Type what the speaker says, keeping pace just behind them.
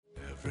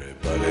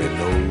Everybody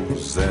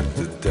knows that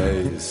the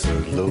dice are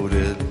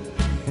loaded.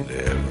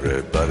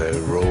 Everybody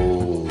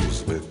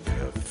rolls with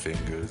their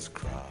fingers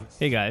crossed.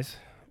 Hey guys,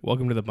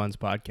 welcome to the Buns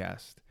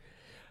Podcast.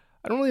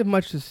 I don't really have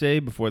much to say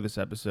before this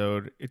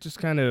episode. It's just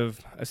kind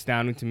of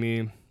astounding to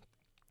me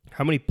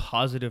how many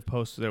positive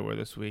posts there were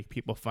this week.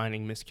 People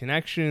finding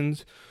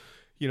misconnections,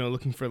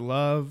 looking for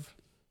love,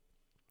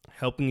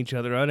 helping each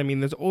other out. I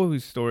mean, there's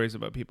always stories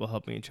about people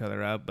helping each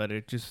other out, but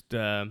it just,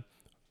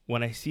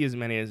 when I see as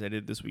many as I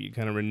did this week, it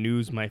kind of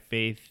renews my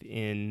faith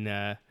in,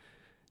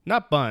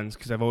 not buns,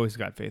 because I've always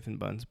got faith in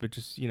buns, but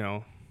just,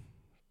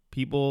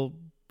 people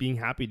being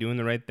happy, doing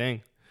the right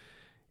thing.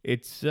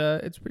 It's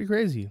pretty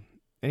crazy.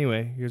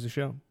 Anyway, here's the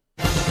show.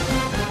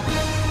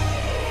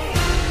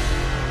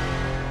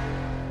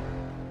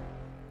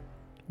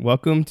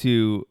 Welcome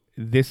to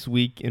This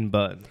Week in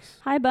Buns.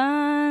 Hi,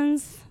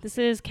 Buns. This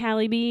is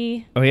Callie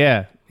B. Oh,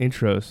 yeah.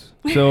 Intros.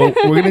 So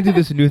we're going to do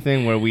this new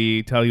thing where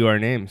we tell you our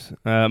names.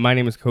 My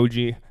name is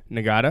Koji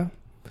Nagata.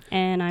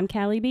 And I'm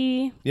Callie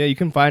B. Yeah, you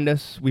can find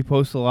us. We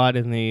post a lot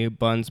in the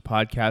Buns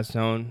Podcast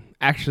Zone.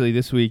 Actually,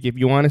 this week, if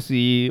you want to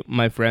see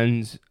my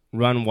friends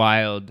run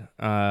wild,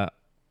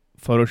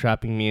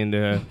 photoshopping me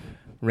into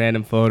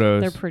random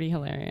photos. They're pretty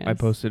hilarious. I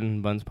posted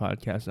in Buns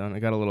Podcast Zone. I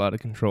got a little out of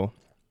control.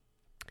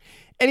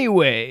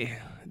 Anyway,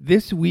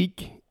 this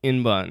week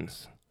in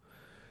Buns.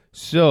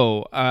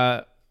 So,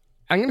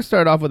 I'm going to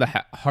start off with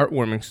a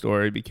heartwarming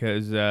story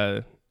because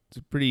it's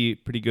a pretty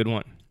good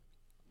one.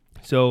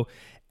 So,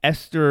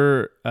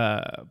 Esther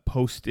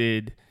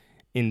posted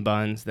in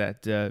Buns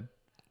that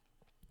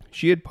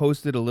she had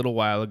posted a little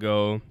while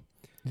ago.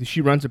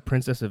 She runs a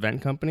princess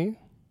event company.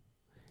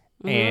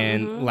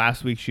 And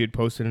last week she had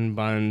posted in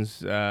Buns,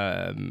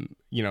 her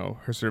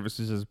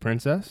services as a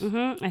princess.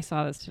 I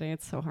saw this today.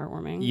 It's so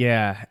heartwarming.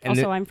 Yeah. And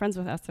also, I'm friends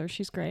with Esther.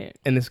 She's great.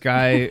 And this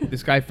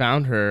guy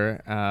found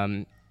her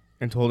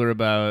and told her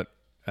about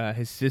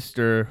his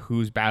sister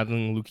who's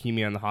battling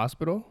leukemia in the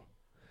hospital.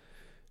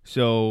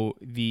 So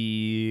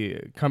the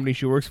company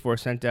she works for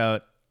sent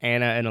out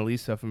Anna and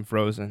Elisa from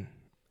Frozen.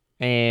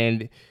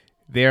 And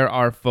there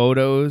are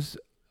photos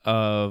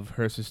of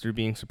her sister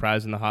being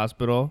surprised in the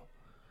hospital.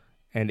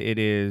 And it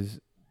is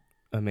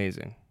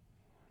amazing.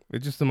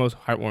 It's just the most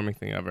heartwarming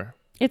thing ever.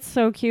 It's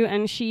so cute.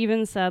 And she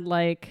even said,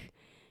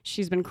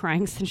 she's been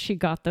crying since she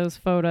got those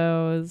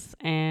photos.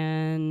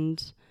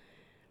 And,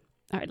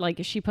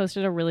 she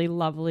posted a really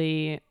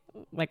lovely,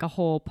 a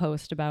whole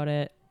post about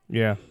it.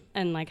 Yeah.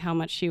 And, how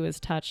much she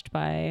was touched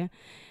by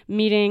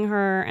meeting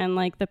her. And,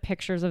 the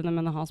pictures of them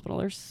in the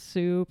hospital are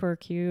super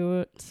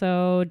cute.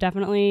 So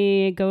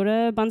definitely go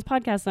to Buns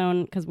Podcast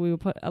Zone because we will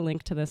put a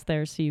link to this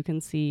there so you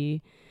can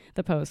see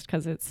the post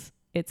because it's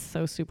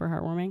so super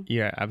heartwarming.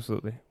 Yeah,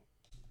 absolutely.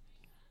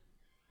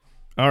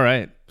 All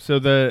right. So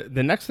the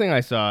next thing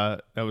I saw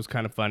that was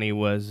kind of funny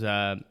was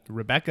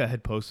Rebecca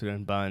had posted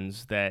in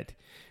Buns that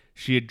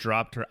she had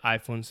dropped her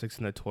iPhone 6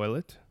 in the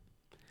toilet.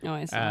 Oh,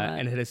 I saw that.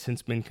 And it has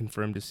since been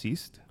confirmed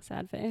deceased.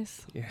 Sad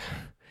face. Yeah.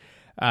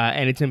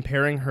 And it's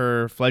impairing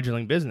her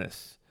fledgling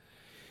business.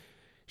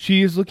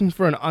 She is looking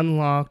for an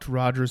unlocked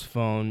Rogers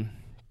phone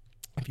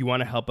if you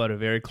want to help out a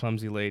very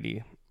clumsy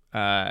lady.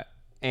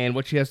 And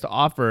what she has to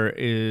offer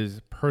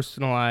is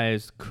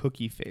personalized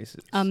cookie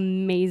faces.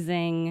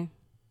 Amazing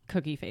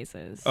cookie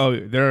faces. Oh,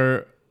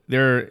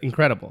 they're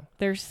incredible.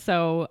 They're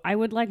so... I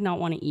would not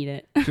want to eat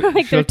it.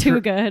 They're too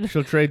good.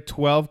 She'll trade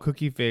 12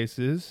 cookie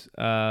faces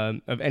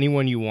of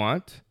anyone you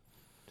want.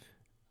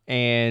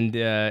 And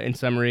in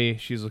summary,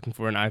 she's looking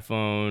for an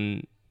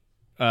iPhone...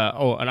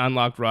 an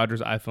unlocked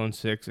Rogers iPhone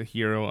 6, a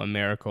Hero, a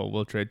Miracle.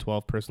 We'll trade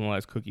 12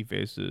 personalized cookie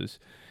faces.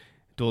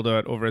 Doled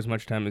out over as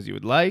much time as you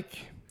would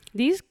like.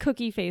 These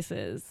cookie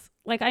faces,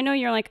 I know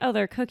you're oh,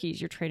 they're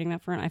cookies. You're trading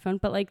that for an iPhone.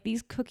 But,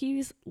 these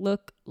cookies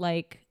look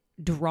like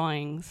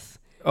drawings.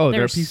 Oh,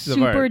 they're pieces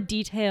of art. Super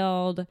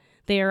detailed.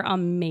 They're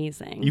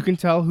amazing. You can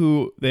tell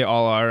who they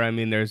all are. I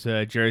mean, there's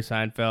Jerry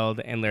Seinfeld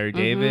and Larry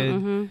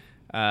David.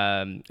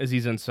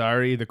 Aziz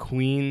Ansari, the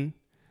Queen.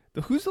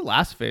 Who's the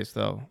last face,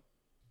 though?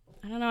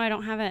 I don't know. I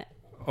don't have it.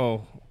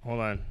 Oh,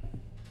 hold on.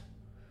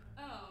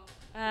 Oh.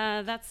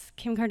 That's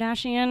Kim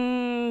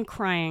Kardashian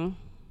crying.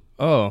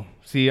 Oh,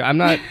 see, I'm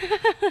not...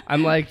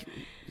 I'm,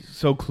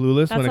 so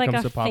clueless That's when it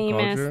comes to pop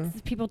culture.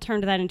 People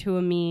turned that into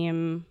a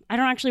meme. I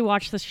don't actually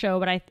watch the show,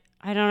 but I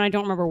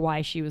don't remember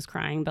why she was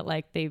crying, but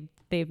they've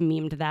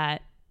memed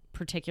that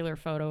particular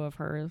photo of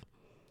her.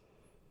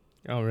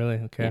 Oh, really?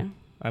 Okay. Yeah.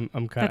 I'm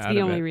kind of That's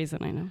the only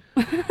reason I know.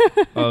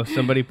 Oh,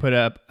 somebody put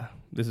up,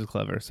 this is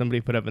clever. Somebody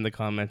put up in the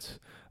comments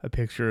a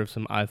picture of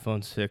some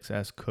iPhone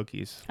 6s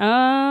cookies.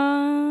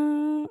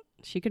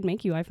 She could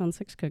make you iPhone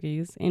 6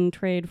 cookies in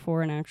trade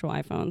for an actual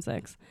iPhone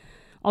 6.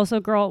 Also,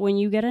 girl, when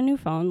you get a new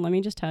phone, let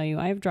me just tell you,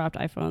 I have dropped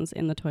iPhones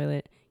in the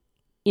toilet.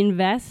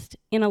 Invest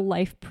in a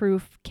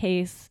life-proof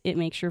case. It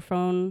makes your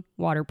phone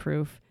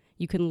waterproof.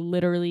 You can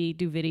literally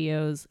do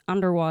videos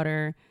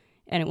underwater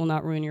and it will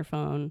not ruin your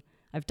phone.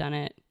 I've done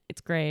it.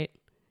 It's great.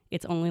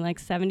 It's only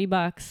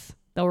 $70.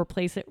 They'll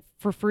replace it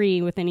for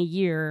free within a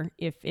year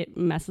if it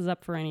messes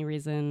up for any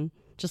reason.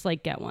 Just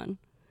get one.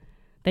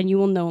 Then you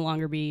will no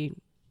longer be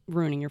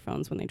ruining your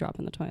phones when they drop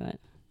in the toilet.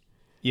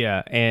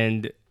 Yeah,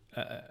 and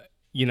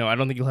you know, I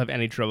don't think you'll have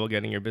any trouble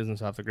getting your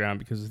business off the ground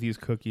because these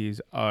cookies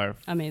are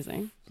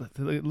Amazing.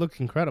 They look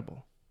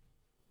incredible.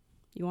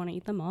 You want to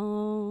eat them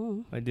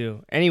all. I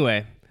do.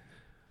 Anyway,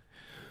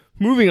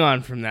 moving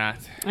on from that.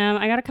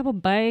 I got a couple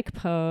bike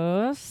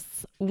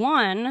posts.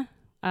 One,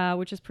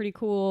 which is pretty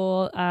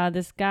cool.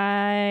 This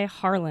guy,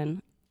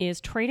 Harlan, is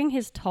trading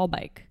his tall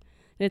bike.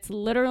 It's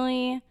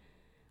literally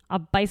a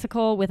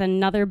bicycle with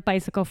another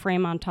bicycle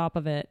frame on top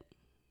of it.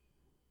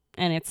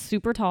 And it's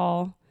super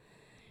tall.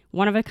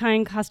 One of a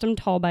kind custom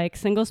tall bike,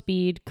 single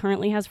speed,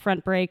 currently has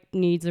front brake,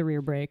 needs a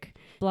rear brake.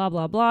 Blah,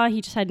 blah, blah.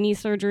 He just had knee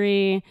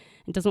surgery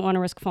and doesn't want to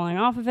risk falling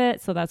off of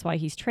it, so that's why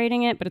he's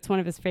trading it, but it's one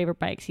of his favorite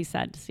bikes. He's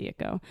sad to see it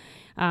go.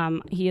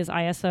 He has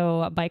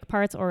ISO bike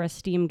parts or a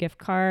Steam gift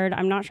card.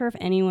 I'm not sure if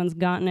anyone's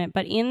gotten it,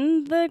 but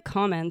in the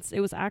comments,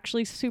 it was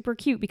actually super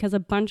cute because a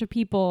bunch of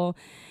people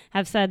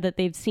have said that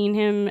they've seen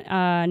him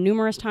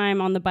numerous times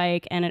on the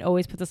bike and it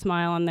always puts a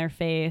smile on their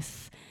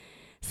face.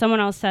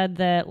 Someone else said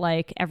that,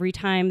 like, every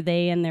time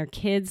they and their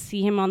kids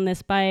see him on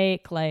this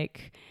bike,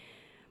 like,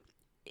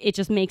 it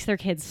just makes their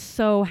kids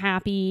so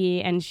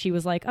happy. And she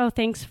was like, oh,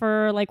 thanks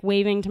for, like,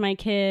 waving to my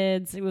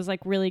kids. It was,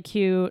 like, really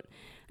cute.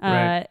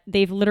 Right.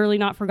 They've literally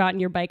not forgotten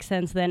your bike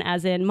since then,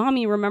 as in,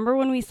 Mommy, remember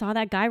when we saw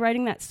that guy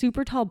riding that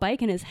super tall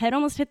bike and his head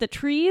almost hit the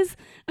trees?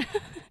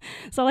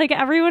 So, like,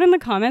 everyone in the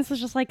comments was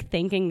just, like,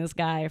 thanking this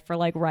guy for,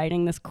 like,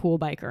 riding this cool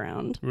bike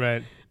around.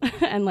 Right.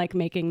 And, like,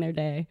 making their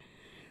day.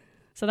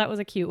 So that was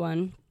a cute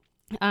one.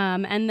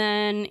 And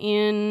then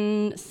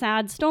in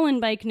sad stolen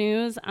bike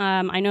news,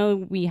 I know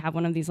we have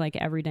one of these like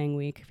every dang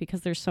week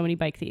because there's so many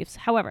bike thieves.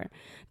 However,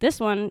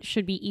 this one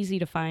should be easy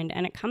to find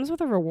and it comes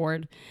with a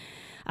reward.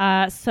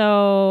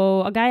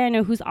 So a guy I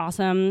know who's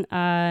awesome,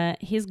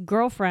 his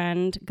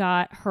girlfriend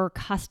got her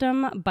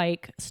custom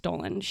bike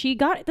stolen. She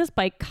got this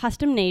bike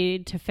custom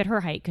made to fit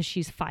her height because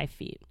she's 5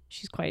 feet.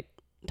 She's quite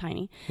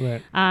tiny.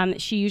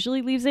 Right. She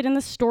usually leaves it in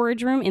the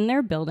storage room in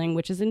their building,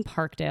 which is in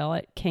Parkdale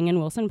at King and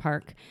Wilson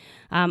Park.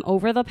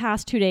 Over the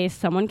past 2 days,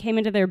 someone came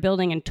into their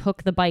building and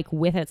took the bike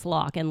with its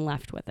lock and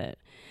left with it.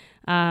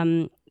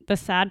 The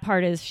sad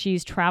part is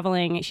she's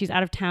traveling. She's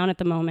out of town at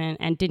the moment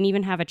and didn't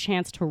even have a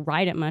chance to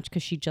ride it much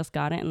because she just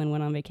got it and then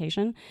went on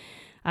vacation.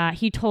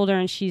 He told her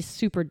and she's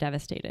super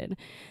devastated.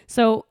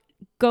 So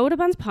go to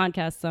Bun's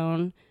Podcast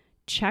Zone,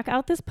 check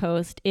out this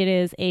post. It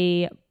is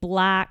a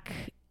black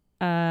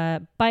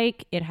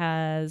bike. It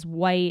has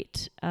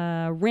white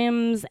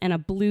rims and a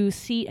blue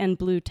seat and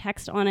blue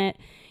text on it.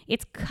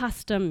 It's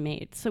custom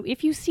made. So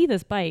if you see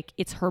this bike,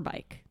 it's her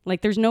bike.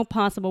 Like there's no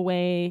possible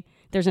way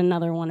there's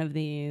another one of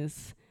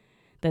these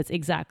that's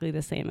exactly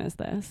the same as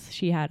this.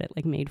 She had it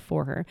like made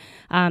for her.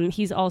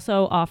 He's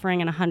also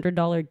offering an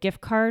 $100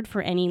 gift card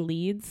for any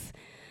leads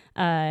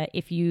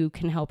if you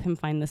can help him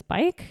find this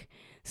bike.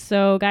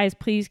 So guys,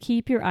 please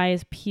keep your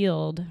eyes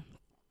peeled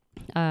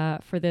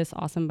for this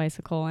awesome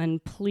bicycle,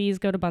 and please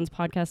go to Bun's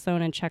Podcast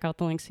Zone and check out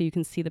the link so you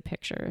can see the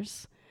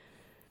pictures.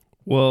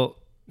 Well,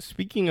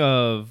 speaking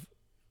of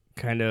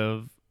kind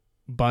of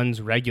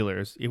Bun's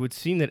regulars, it would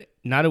seem that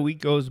not a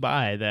week goes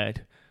by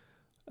that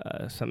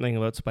something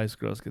about Spice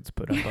Girls gets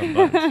put up on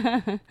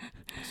Buns.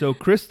 So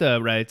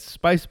Krista writes,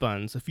 Spice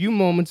Buns, a few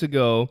moments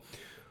ago,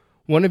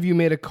 one of you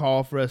made a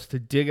call for us to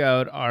dig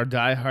out our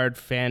diehard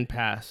fan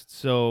past,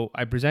 so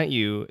I present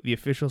you the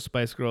official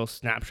Spice Girls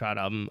Snapshot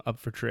album up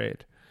for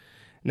trade.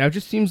 Now, it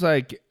just seems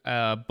like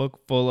a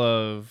book full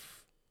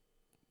of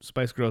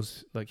Spice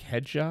Girls like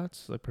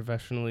headshots, like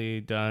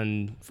professionally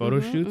done photo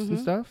shoots and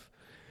stuff.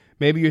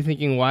 Maybe you're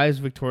thinking, why is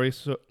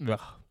Victoria's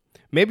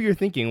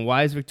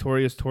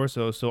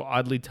torso so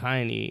oddly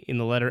tiny in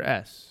the letter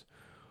S?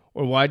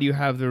 Or why do you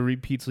have the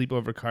repeat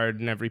sleepover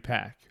card in every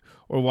pack?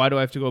 Or why do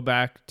I have to go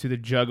back to the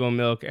jug o'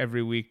 milk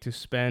every week to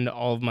spend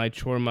all of my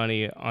chore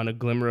money on a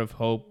glimmer of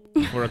hope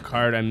for a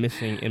card I'm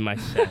missing in my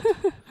set?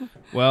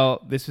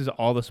 Well, this is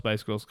all the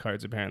Spice Girls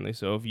cards, apparently.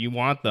 So if you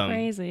want them,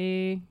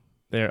 Crazy.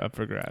 They're up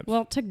for grabs.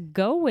 Well, to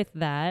go with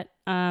that,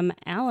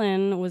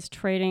 Alan was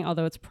trading,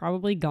 although it's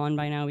probably gone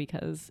by now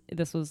because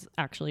this was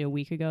actually a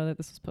week ago that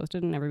this was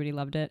posted and everybody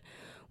loved it.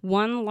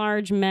 One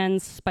large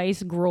men's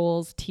Spice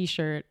Girls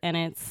t-shirt, and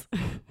it's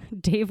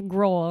Dave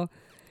Grohl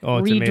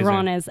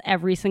redrawn as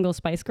every single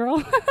Spice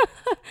Girl.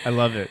 I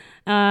love it.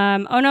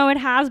 Oh, no, it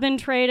has been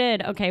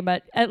traded. Okay,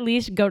 but at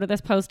least go to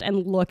this post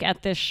and look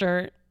at this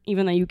shirt,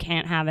 even though you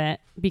can't have it,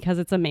 because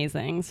it's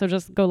amazing. So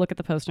just go look at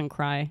the post and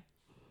cry,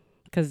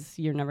 because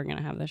you're never going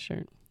to have this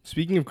shirt.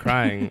 Speaking of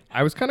crying,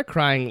 I was kind of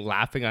crying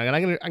laughing. I'm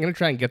gonna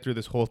try and get through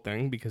this whole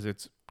thing because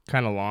it's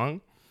kind of long.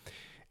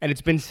 And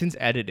it's been since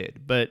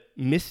edited. But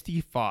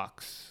Misty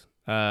Fox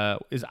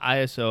is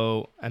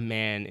ISO a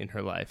man in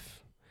her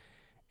life.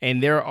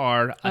 And there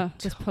are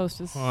this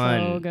post is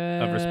so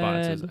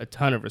good. A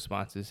ton of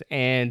responses.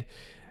 And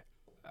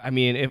I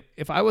mean,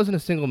 if I wasn't a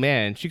single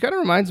man, she kind of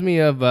reminds me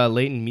of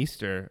Leighton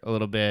Meester a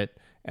little bit.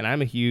 And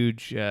I'm a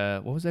huge,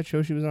 what was that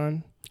show she was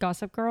on?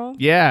 Gossip Girl?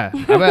 Yeah.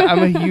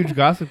 I'm a huge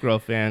Gossip Girl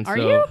fan. Are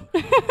you?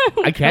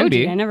 I can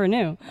be. I never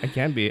knew. I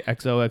can be.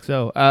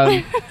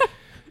 XOXO.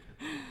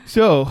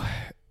 So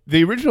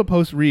The original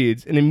post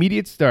reads, an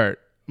immediate start.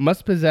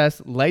 Must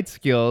possess light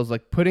skills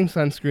like putting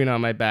sunscreen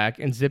on my back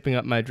and zipping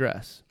up my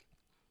dress.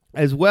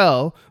 As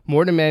well,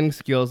 more demanding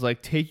skills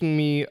like taking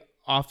me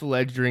off the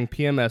ledge during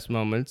PMS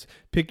moments,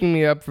 picking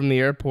me up from the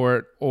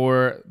airport,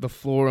 or the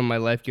floor when my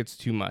life gets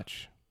too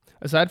much.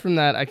 Aside from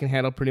that, I can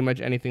handle pretty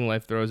much anything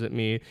life throws at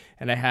me,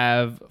 and I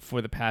have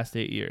for the past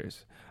 8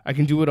 years. I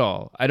can do it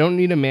all. I don't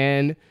need a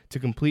man to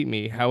complete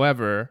me.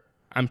 However,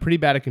 I'm pretty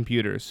bad at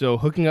computers, so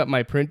hooking up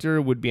my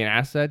printer would be an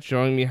asset.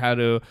 Showing me how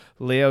to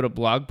lay out a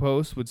blog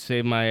post would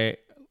save my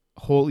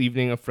whole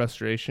evening of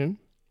frustration,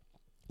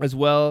 as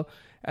well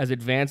as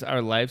advance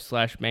our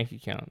life/bank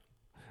account.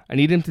 I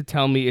need him to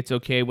tell me it's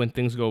okay when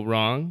things go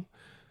wrong.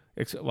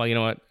 Well, you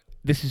know what?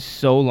 This is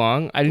so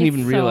long. I didn't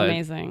even realize.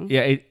 It's so amazing.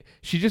 Yeah,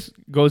 she just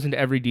goes into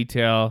every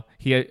detail.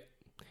 He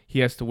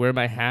has to wear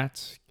my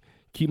hats,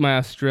 keep my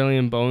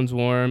Australian bones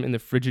warm in the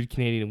frigid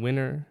Canadian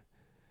winter,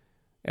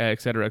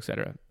 et cetera, et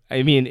cetera.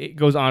 I mean, it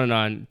goes on and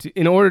on.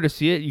 In order to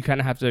see it, you kind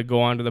of have to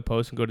go onto the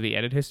post and go to the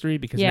edit history,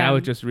 because now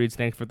it just reads,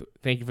 thank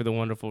you for the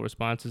wonderful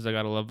responses. I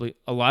got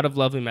a lot of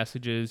lovely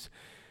messages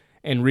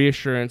and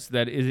reassurance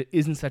that it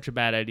isn't such a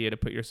bad idea to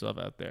put yourself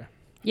out there.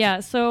 Yeah,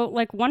 so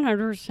like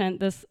 100%,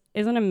 this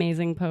is an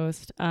amazing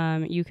post.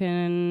 You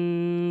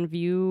can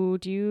view,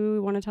 do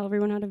you want to tell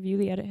everyone how to view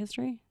the edit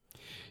history?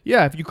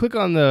 Yeah, if you click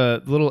on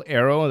the little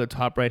arrow in the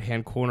top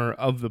right-hand corner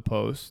of the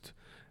post,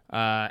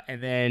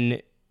 and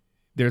then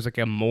there's like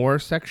a more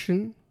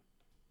section.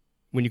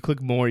 When you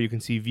click more, you can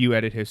see view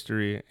edit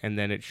history, and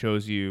then it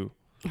shows you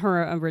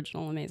her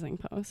original amazing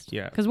post.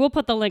 Yeah. Because we'll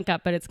put the link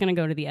up, but it's going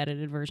to go to the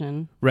edited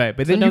version. Right.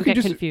 But so then don't you can get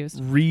just confused.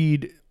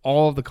 Read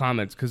all of the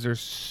comments, because there's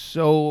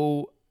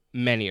so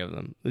many of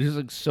them. There's just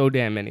like so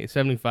damn many,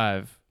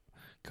 75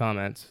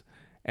 comments.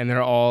 And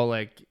they're all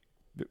like,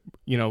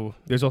 you know,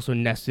 there's also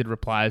nested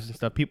replies and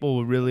stuff. People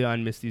were really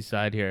on Misty's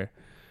side here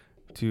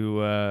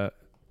to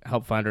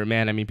help find her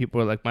man. I mean,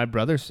 people are like, my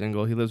brother's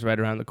single. He lives right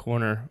around the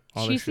corner.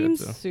 All She this seems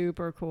shit, so.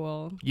 super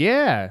cool.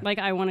 Yeah. Like,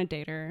 I want to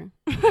date her.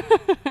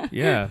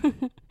 Yeah.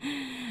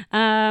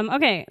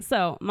 Okay,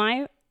 so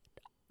my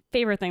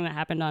favorite thing that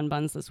happened on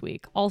Buns this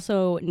week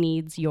also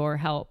needs your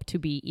help to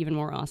be even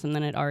more awesome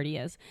than it already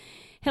is.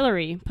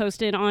 Hillary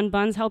posted on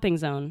Buns Helping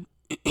Zone.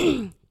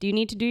 Do you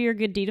need to do your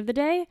good deed of the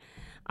day?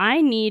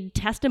 I need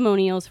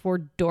testimonials for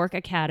Dork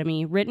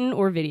Academy, written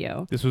or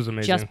video. This was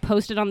amazing. Just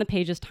posted on the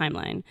page's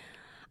timeline.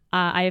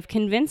 I have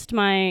convinced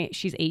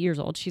she's 8 years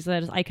old. She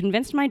says, I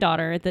convinced my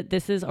daughter that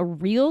this is a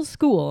real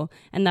school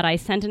and that I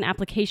sent an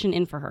application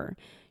in for her.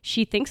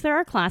 She thinks there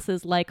are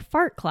classes like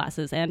fart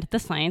classes and the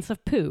science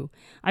of poo.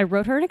 I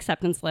wrote her an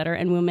acceptance letter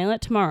and will mail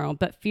it tomorrow,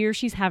 but fear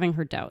she's having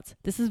her doubts.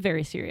 This is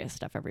very serious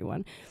stuff,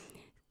 everyone.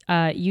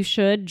 You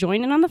should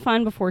join in on the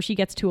fun before she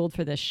gets too old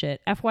for this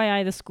shit.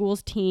 FYI, the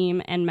school's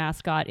team and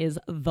mascot is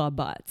the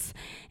Butts.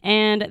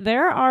 And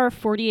there are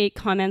 48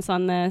 comments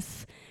on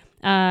this.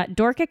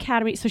 Dork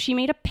Academy. So she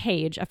made a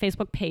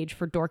Facebook page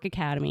for Dork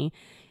Academy.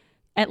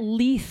 At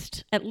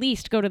least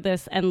go to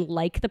this and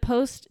like the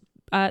post.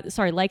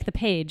 Like the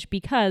page,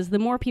 because the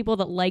more people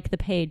that like the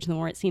page, the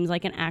more it seems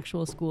like an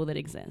actual school that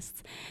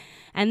exists.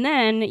 And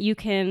then you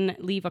can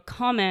leave a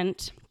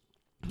comment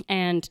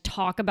and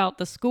talk about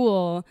the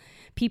school.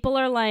 People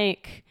are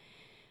like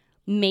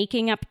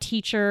making up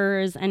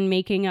teachers and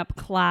making up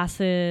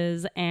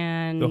classes,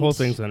 and the whole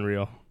thing's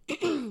unreal.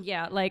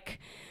 Yeah,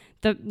 like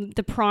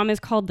the prom is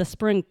called the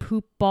spring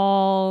poop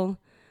ball.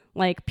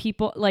 Like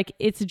people, like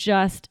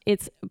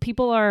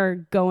people are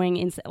going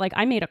in. Like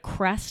I made a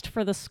crest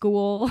for the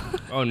school.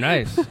 Oh,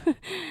 nice.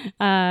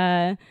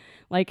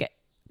 Like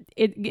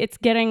it's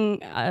getting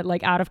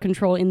like out of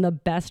control in the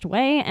best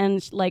way,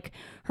 and like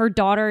her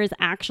daughter is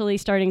actually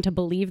starting to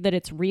believe that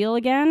it's real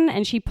again.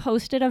 And she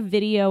posted a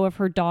video of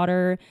her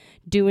daughter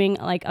doing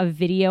like a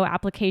video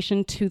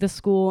application to the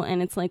school,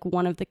 and it's like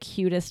one of the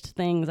cutest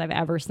things I've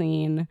ever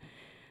seen.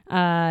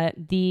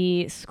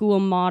 The school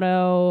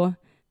motto.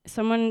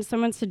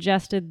 Someone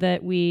suggested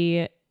that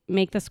we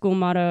make the school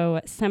motto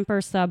Semper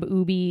Sub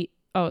Ubi.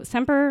 Oh,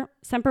 Semper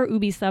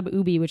Ubi Sub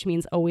Ubi, which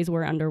means always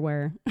wear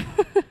underwear.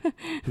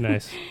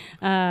 Nice.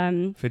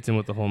 Fits in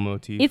with the whole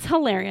motif. It's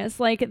hilarious.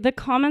 Like the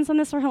comments on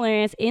this are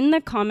hilarious. In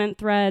the comment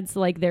threads,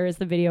 like there is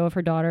the video of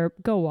her daughter.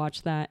 Go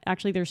watch that.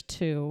 Actually, there's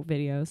 2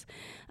 videos.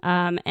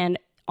 And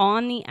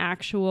on the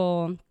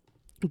actual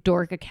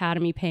Dork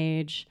Academy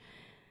page,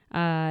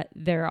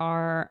 there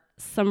are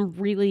some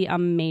really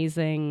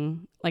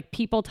amazing like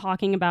people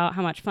talking about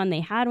how much fun they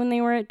had when they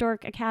were at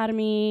Dork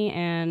Academy,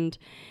 and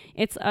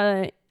it's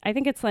I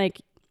think it's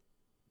like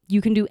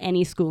you can do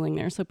any schooling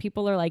there. So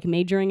people are like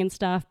majoring and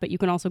stuff, but you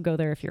can also go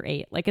there if you're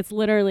 8. Like it's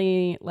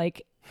literally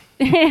like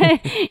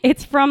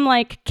it's from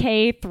like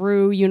K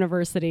through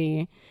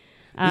university.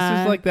 This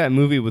is like that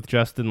movie with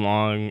Justin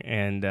Long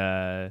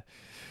and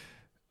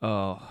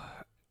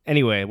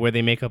anyway, where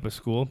they make up a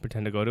school,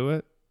 pretend to go to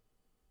it.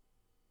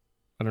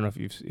 I don't know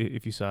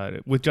if you saw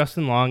it with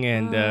Justin Long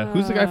and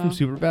who's the guy from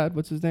Superbad?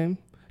 What's his name?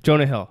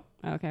 Jonah Hill.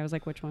 Okay, I was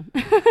like, which one?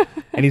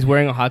 And he's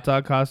wearing a hot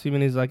dog costume,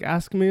 and he's like,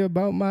 "Ask me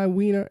about my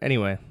wiener."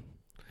 Anyway,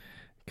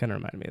 Kind of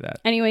reminded me of that.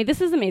 Anyway,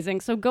 this is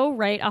amazing. So go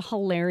write a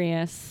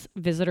hilarious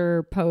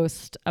visitor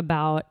post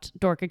about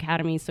Dork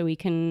Academy so we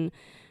can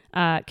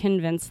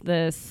convince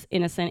this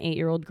innocent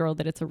 8-year-old girl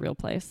that it's a real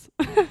place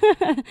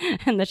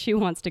and that she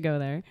wants to go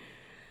there.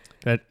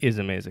 That is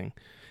amazing.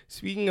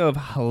 Speaking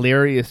of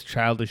hilarious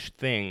childish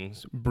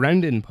things,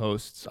 Brendan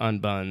posts on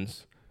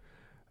Buns,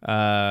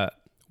 why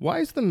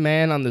is the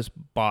man on this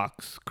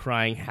box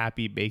crying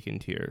happy bacon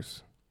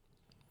tears?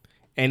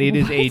 And it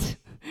is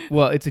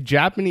it's a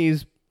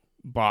Japanese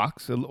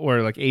box,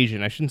 or like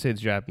Asian. I shouldn't say it's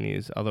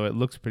Japanese, although it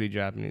looks pretty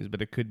Japanese,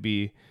 but it could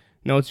be.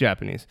 No, it's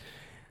Japanese.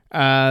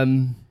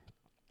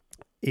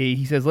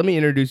 He says, let me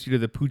introduce you to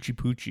the Poochie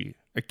Poochie,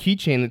 a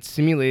keychain that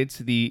simulates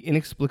the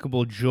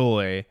inexplicable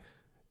joy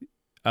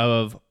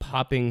of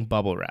popping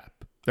bubble wrap.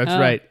 That's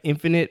right.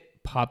 Infinite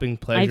popping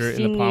pleasure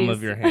in the palm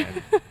of your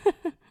hand.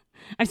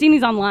 I've seen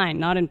these online,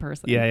 not in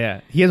person.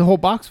 Yeah. He has a whole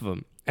box of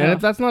them. And if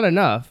that's not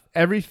enough,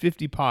 every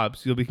 50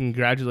 pops, you'll be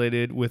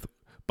congratulated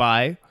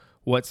by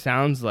what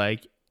sounds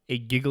like a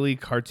giggly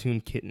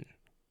cartoon kitten.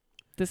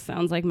 This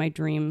sounds like my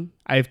dream.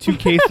 I have 2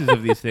 cases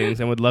of these things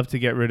and would love to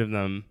get rid of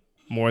them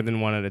more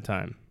than one at a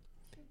time.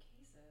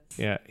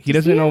 Yeah. He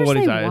doesn't know what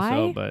his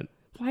ISO, but...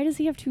 Why does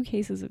he have 2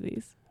 cases of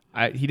these?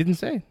 He didn't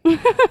say.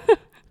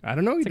 I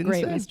don't know. He didn't say.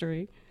 It's a great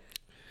mystery.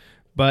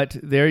 But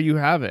there you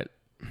have it.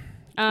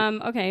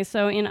 Okay,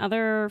 so in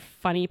other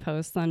funny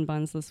posts on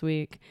Buns this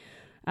week,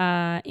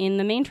 in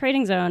the main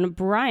trading zone,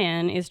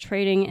 Brian is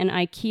trading an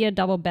IKEA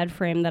double bed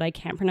frame that I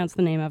can't pronounce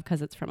the name of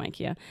because it's from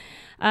IKEA.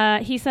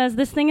 He says,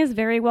 this thing is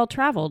very well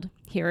traveled.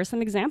 Here are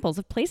some examples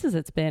of places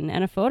it's been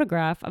and a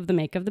photograph of the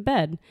make of the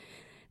bed.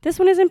 This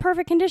one is in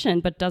perfect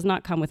condition, but does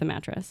not come with a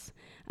mattress.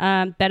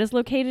 Bed is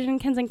located in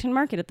Kensington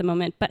Market at the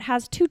moment, but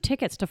has 2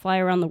 tickets to fly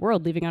around the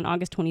world leaving on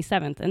August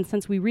 27th. And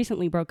since we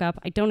recently broke up,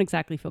 I don't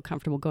exactly feel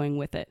comfortable going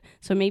with it.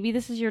 So maybe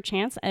this is your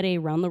chance at a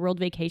round-the-world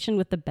vacation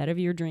with the bed of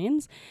your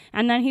dreams.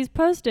 And then he's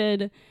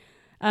posted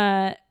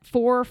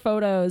 4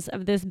 photos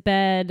of this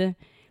bed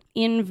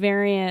in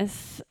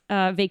various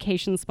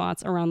vacation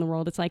spots around the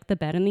world. It's like the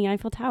bed in the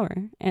Eiffel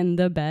Tower and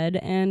the bed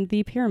and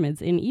the pyramids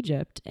in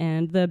Egypt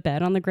and the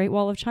bed on the Great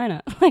Wall of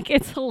China. Like,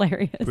 it's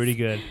hilarious. Pretty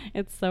good.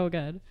 It's so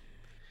good.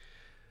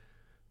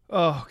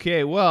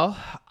 Okay, well,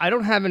 I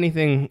don't have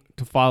anything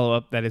to follow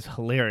up that is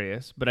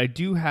hilarious, but I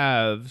do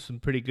have some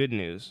pretty good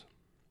news.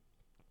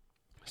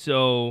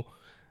 So,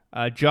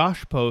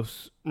 Josh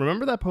posts,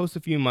 remember that post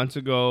a few months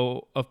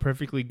ago of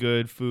perfectly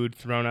good food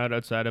thrown out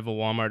outside of a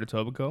Walmart at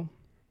Etobicoke?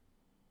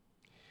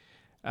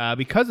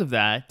 Because of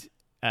that,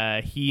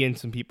 he and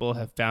some people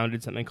have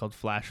founded something called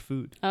Flash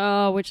Food.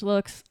 Oh, which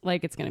looks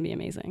like it's going to be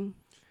amazing.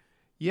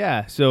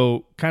 Yeah,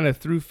 so kind of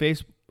through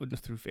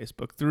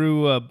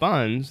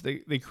Buns,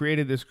 they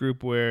created this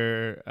group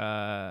where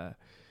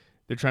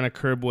they're trying to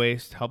curb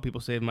waste, help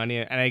people save money,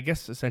 and I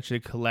guess essentially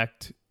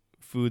collect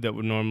food that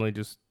would normally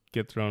just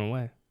get thrown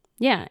away.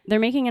 Yeah, they're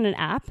making it an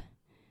app,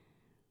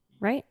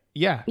 right?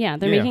 Yeah. Yeah,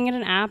 they're making it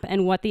an app,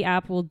 and what the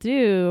app will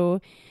do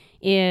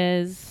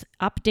is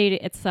update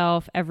it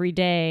itself every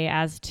day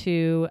as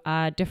to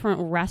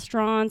different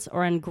restaurants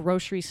or in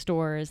grocery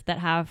stores that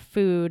have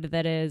food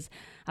that is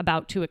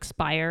about to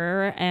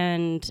expire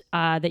and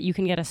that you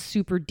can get a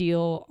super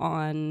deal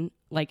on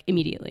like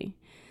immediately.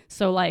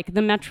 So like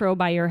the Metro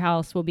by your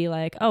house will be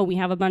like, oh, we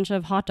have a bunch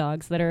of hot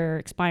dogs that are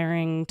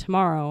expiring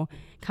tomorrow.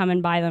 Come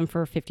and buy them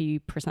for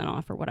 50%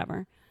 off or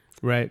whatever.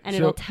 Right. And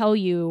it'll tell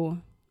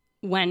you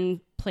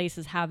when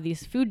places have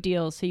these food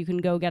deals so you can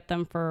go get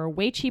them for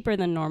way cheaper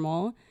than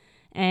normal,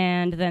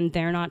 and then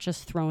they're not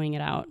just throwing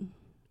it out.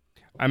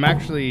 I'm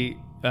actually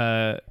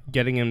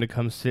getting him to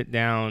come sit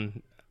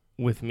down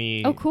with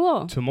me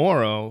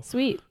tomorrow.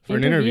 Sweet. For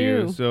an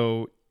interview.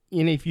 So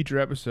in a future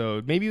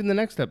episode, maybe in the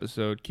next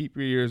episode, keep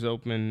your ears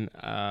open.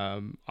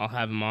 I'll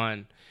have him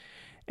on.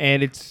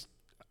 And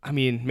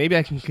maybe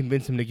I can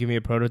convince him to give me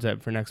a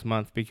prototype for next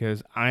month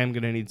because I am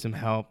going to need some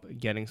help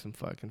getting some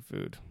fucking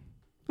food.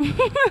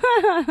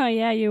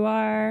 Yeah, you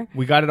are.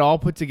 We got it all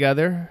put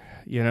together.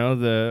 You know,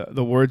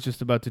 the word's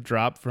just about to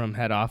drop from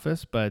head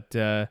office. But,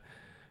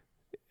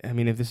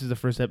 if this is the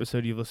first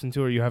episode you've listened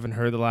to or you haven't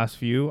heard the last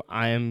few,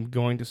 I am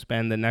going to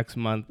spend the next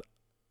month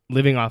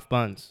living off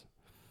Buns.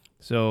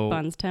 So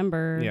Buns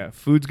timber. Yeah,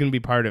 food's going to be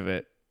part of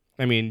it.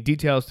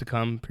 Details to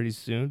come pretty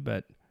soon,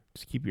 but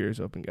just keep your ears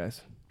open,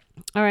 guys.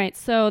 All right,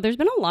 so there's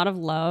been a lot of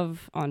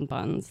love on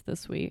Buns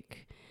this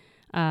week.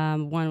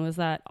 One was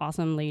that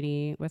awesome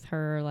lady with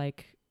her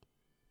like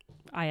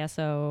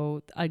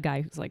ISO, a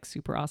guy who's like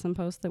super awesome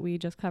post that we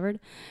just covered.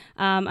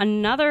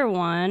 Another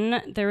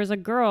one, there was a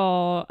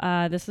girl,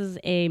 this is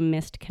a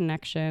missed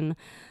connection.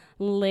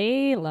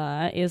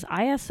 Layla is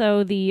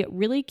ISO, the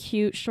really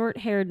cute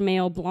short-haired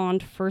male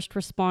blonde first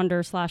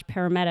responder /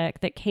 paramedic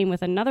that came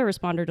with another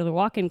responder to the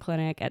walk-in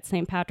clinic at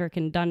St. Patrick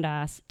in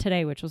Dundas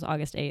today, which was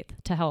August 8th,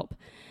 to help.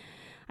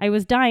 I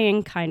was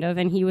dying, kind of,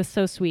 and he was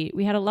so sweet.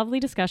 We had a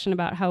lovely discussion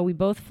about how we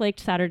both flaked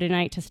Saturday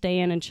night to stay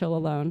in and chill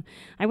alone.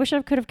 I wish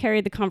I could have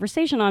carried the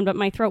conversation on, but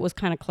my throat was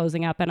kind of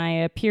closing up, and I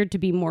appeared to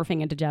be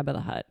morphing into Jabba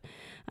the Hutt.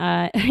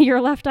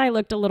 Your left eye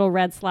looked a little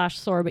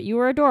red/sore, but you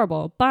were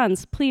adorable.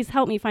 Buns, please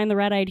help me find the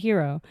red-eyed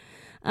hero.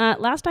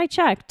 Last I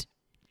checked,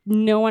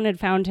 no one had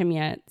found him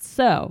yet.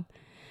 So,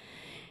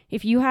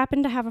 if you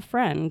happen to have a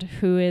friend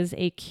who is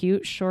a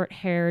cute,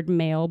 short-haired,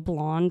 male,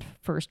 blonde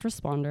first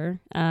responder,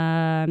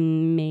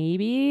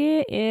 maybe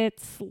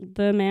it's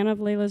the man of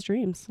Layla's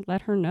dreams.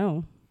 Let her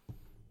know.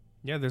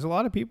 Yeah, there's a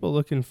lot of people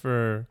looking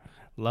for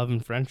love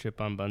and friendship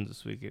on Buns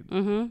this week.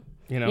 Mm-hmm.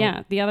 You know?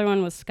 Yeah, the other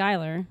one was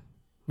Skylar.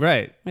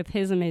 Right. With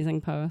his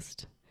amazing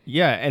post.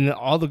 Yeah, and then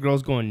all the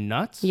girls going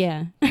nuts?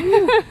 Yeah.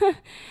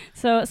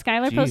 So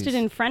Skylar posted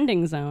in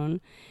Friending Zone,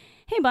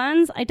 "Hey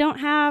Buns, I don't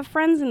have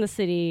friends in the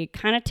city,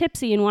 kind of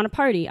tipsy and want to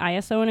party.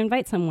 ISO and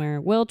invite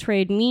somewhere. Will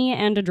trade me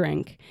and a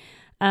drink."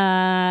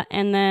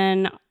 And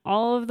then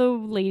all of the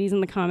ladies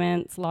in the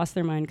comments lost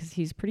their mind because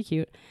he's pretty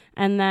cute.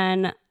 And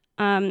then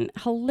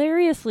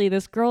hilariously,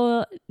 this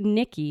girl,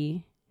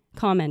 Nikki,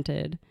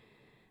 commented,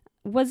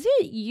 "Was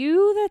it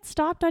you that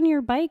stopped on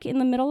your bike in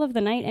the middle of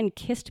the night and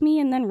kissed me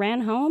and then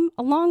ran home?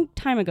 A long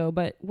time ago,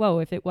 but whoa,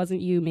 if it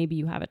wasn't you, maybe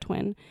you have a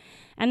twin."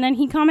 And then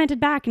he commented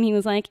back and he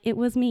was like, "It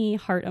was me,"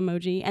 heart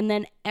emoji. And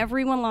then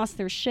everyone lost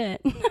their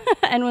shit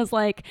and was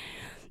like,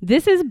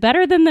 "This is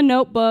better than The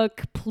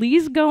Notebook.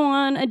 Please go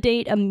on a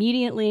date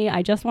immediately.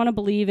 I just want to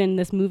believe in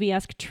this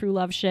movie-esque true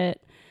love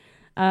shit."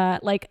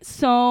 This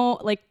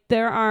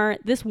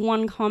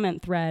one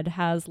comment thread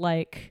has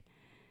like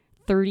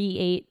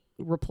 38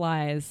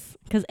 replies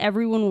because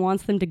everyone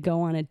wants them to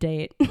go on a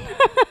date.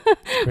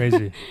 It's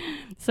crazy.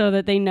 So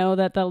that they know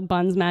that the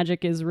Buns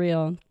magic is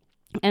real.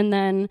 And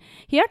then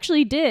he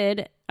actually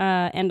did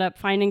end up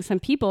finding some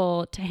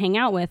people to hang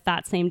out with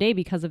that same day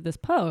because of this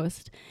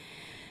post.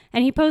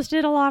 And he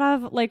posted a lot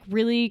of like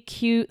really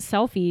cute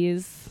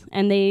selfies,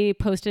 and they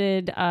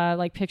posted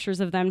like pictures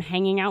of them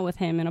hanging out with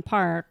him in a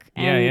park.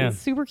 And yeah.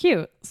 Super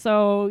cute.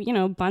 So, you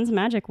know, Buns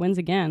magic wins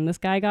again. This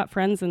guy got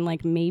friends and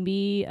like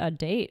maybe a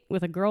date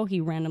with a girl he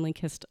randomly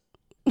kissed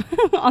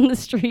on the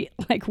street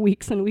like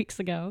weeks and weeks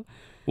ago.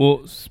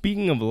 Well,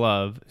 speaking of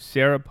love,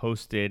 Sarah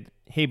posted,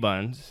 "Hey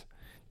Buns,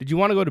 did you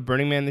want to go to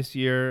Burning Man this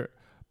year,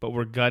 but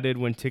were gutted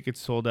when tickets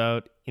sold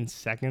out in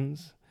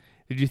seconds?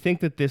 Did you think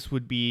that this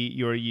would be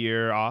your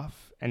year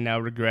off and now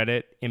regret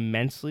it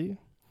immensely?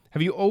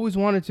 Have you always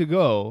wanted to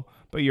go,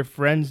 but your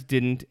friends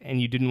didn't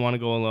and you didn't want to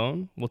go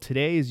alone? Well,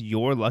 today is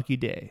your lucky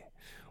day.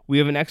 We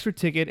have an extra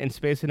ticket and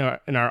space in our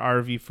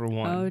RV for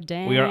one. Oh,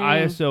 dang. We are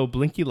ISO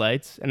Blinky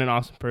Lights and an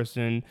awesome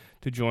person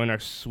to join our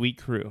sweet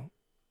crew."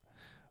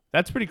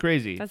 That's pretty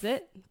crazy. That's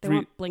it? They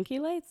want blinky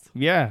lights?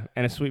 Yeah,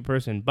 and a sweet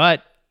person.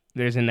 But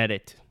there's an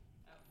edit.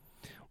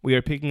 We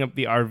are picking up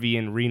the RV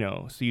in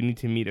Reno, so you need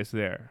to meet us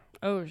there.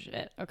 Oh,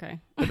 shit. Okay.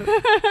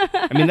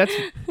 I mean,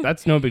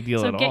 that's no big deal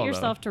at all. So get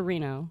yourself to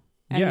Reno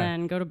and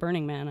then go to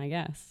Burning Man, I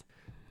guess.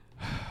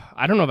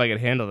 I don't know if I could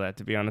handle that,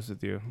 to be honest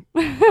with you.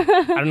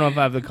 I don't know if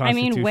I have the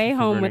constitution. I mean, Way for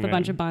Home Burning with a Man.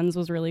 bunch of buns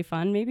was really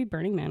fun. Maybe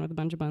Burning Man with a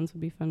bunch of buns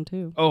would be fun,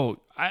 too. Oh,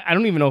 I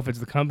don't even know if it's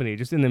the company.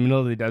 Just in the middle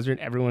of the desert,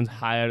 everyone's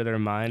high out of their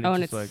mind.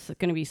 And just it's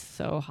going to be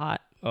so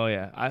hot. Oh,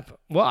 yeah. I've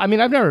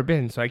never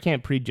been, so I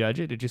can't prejudge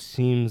it. It just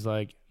seems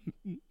like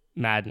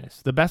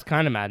madness. The best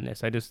kind of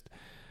madness. I don't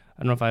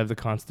know if I have the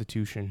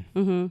constitution.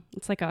 Mm-hmm.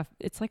 It's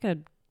like a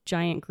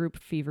giant group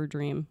fever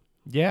dream.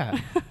 Yeah.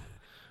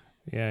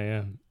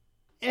 Yeah.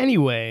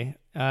 Anyway,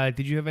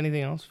 did you have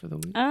anything else for the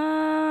week?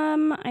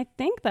 I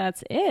think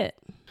that's it.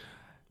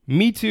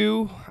 Me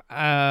too.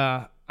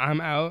 I'm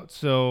out.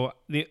 So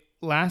the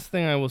last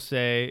thing I will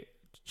say,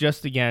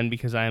 just again,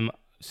 because I'm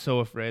so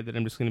afraid that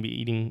I'm just going to be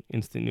eating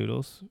instant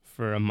noodles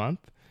for a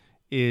month,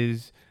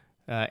 is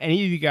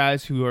any of you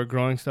guys who are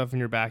growing stuff in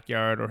your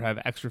backyard or have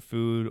extra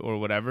food or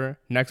whatever,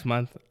 next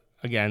month,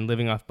 again,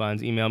 Living Off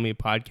Buns, email me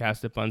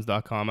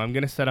podcast@buns.com. I'm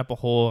going to set up a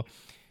whole,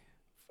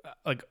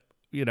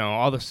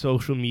 all the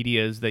social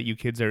medias that you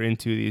kids are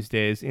into these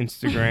days,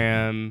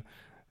 Instagram,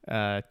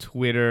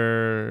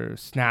 Twitter,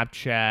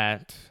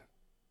 Snapchat.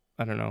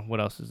 I don't know. What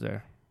else is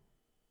there?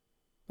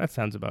 That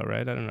sounds about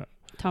right. I don't know.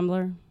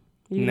 Tumblr.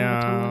 You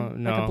have a Tumblr?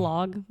 No. Like a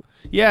blog?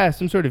 Yeah,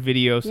 some sort of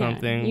video, Yeah,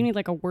 something. you need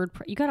like a word.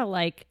 You gotta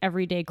like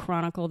everyday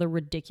chronicle the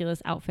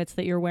ridiculous outfits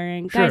that you're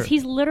wearing. Sure. Guys,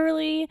 he's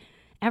literally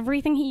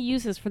everything he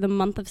uses for the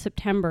month of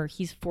September,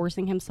 he's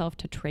forcing himself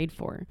to trade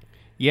for.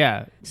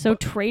 Yeah. So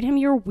trade him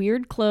your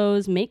weird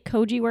clothes. Make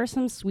Koji wear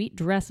some sweet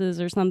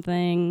dresses or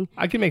something.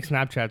 I can make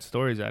Snapchat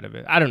stories out of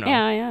it. I don't know.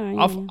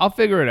 Yeah. I'll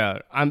figure it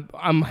out.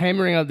 I'm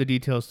hammering out the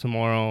details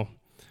tomorrow,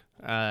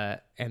 and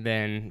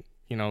then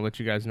let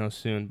you guys know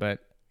soon. But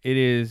it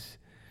is,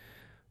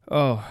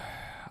 I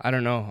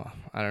don't know.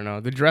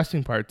 The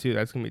dressing part too.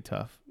 That's gonna be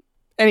tough.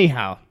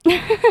 Anyhow.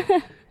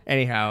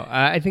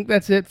 I think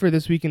that's it for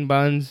This Week in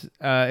Buns.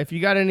 If you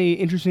got any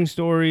interesting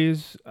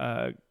stories,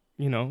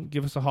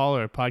 give us a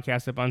holler at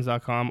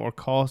podcast@buns.com or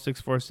call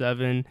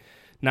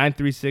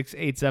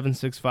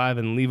 936-8765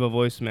 and leave a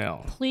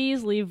voicemail.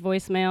 Please leave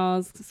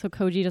voicemails so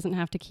Koji doesn't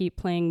have to keep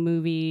playing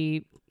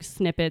movie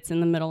snippets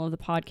in the middle of the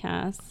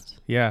podcast.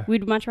 Yeah.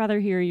 We'd much rather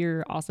hear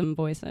your awesome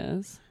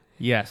voices.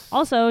 Yes.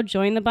 Also,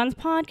 join the Buns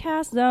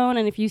Podcast Zone,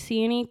 and if you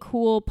see any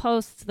cool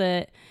posts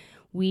that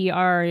we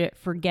are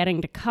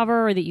forgetting to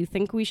cover or that you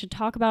think we should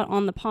talk about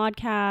on the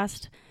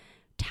podcast,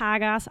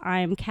 tag us.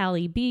 I'm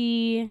Callie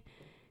B.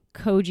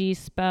 Koji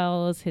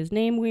spells his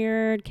name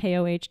weird,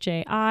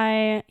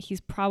 Kohji. He's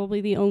probably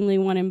the only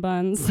one in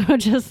Buns, so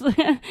just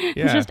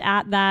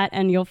at that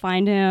and you'll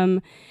find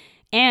him.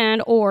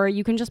 And or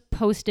you can just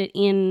post it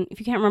in, if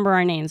you can't remember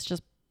our names,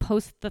 just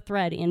post the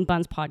thread in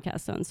Buns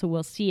Podcast Zone so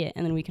we'll see it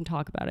and then we can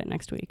talk about it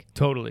next week.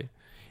 Totally.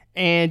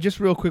 And just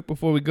real quick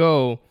before we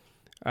go,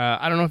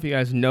 I don't know if you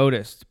guys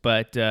noticed,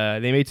 but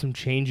they made some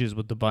changes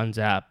with the Buns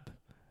app.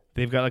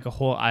 They've got like a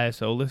whole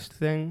ISO list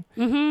thing,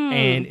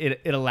 and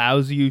it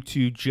allows you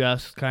to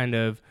just kind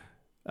of,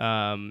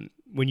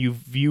 when you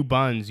view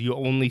Buns, you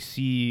only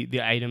see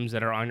the items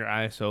that are on your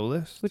ISO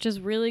list. Which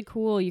is really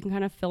cool. You can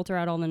kind of filter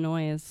out all the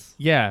noise.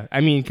 Yeah, I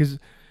mean, because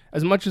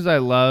as much as I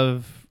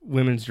love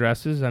women's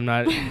dresses, I'm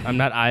not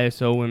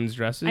ISO women's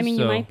dresses. I mean,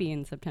 so you might be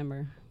in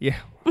September. Yeah,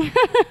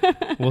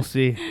 we'll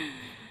see.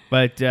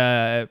 But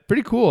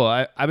pretty cool.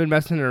 I've been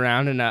messing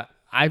around, and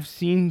I've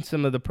seen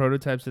some of the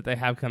prototypes that they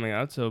have coming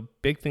out, so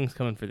big things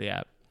coming for the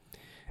app.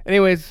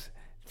 Anyways,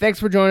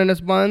 thanks for joining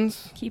us,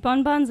 Buns. Keep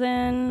on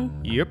bunsin'.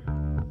 Yep.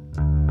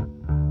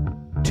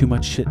 Too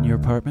much shit in your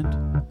apartment?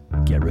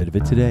 Get rid of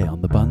it today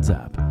on the Buns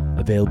app.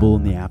 Available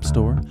in the App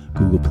Store,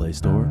 Google Play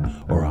Store,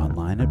 or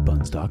online at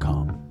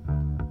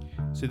buns.com.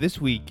 So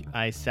this week,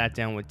 I sat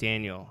down with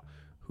Daniel,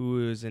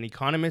 who is an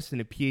economist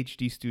and a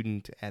PhD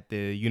student at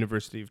the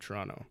University of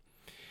Toronto.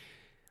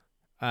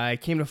 I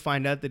came to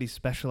find out that he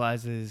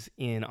specializes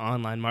in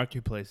online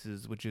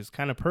marketplaces, which is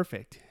kind of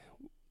perfect.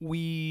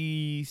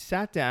 We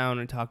sat down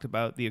and talked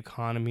about the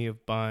economy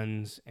of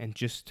Buns and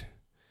just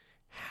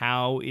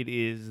how it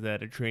is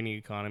that a trading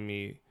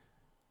economy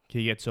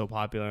can get so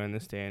popular in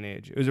this day and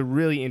age. It was a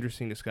really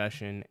interesting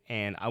discussion,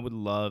 and I would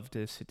love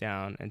to sit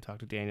down and talk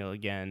to Daniel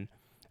again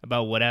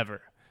about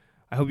whatever.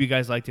 I hope you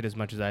guys liked it as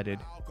much as I did.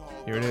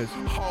 Here it is.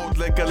 Hold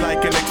liquor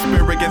like an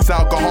experienced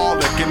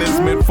alcoholic in his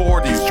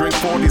mid-40s. Drink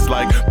 40s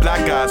like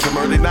black guys from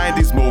early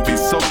 90s movies.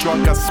 So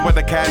drunk I swear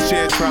the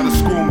cashier trying to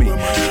screw me.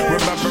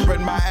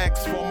 Remembering my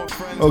ex-former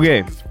friends.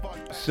 Okay,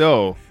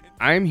 so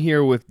I'm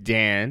here with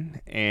Dan,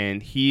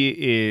 and he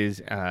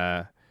is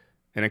an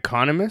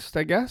economist,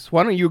 I guess.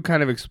 Why don't you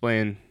kind of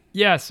explain?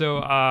 Yeah, so...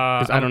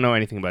 Because I don't know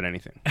anything about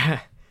anything.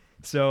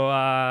 So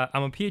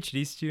I'm a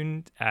PhD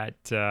student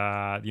at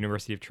the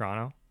University of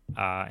Toronto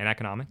in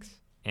economics.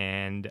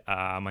 And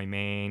my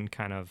main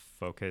kind of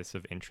focus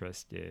of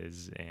interest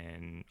is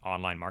in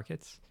online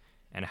markets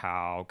and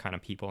how kind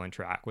of people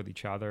interact with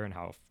each other and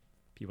how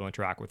people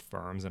interact with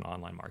firms in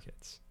online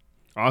markets.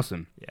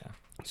 Awesome. Yeah.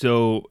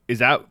 So is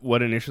that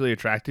what initially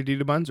attracted you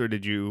to Buns, or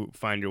did you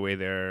find your way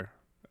there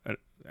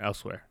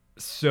elsewhere?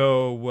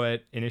 So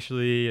what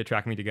initially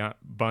attracted me to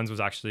Buns was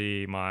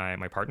actually my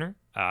partner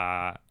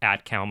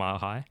at Cal Mile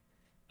High.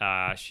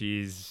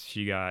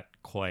 She got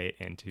quite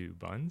into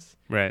Buns.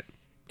 Right.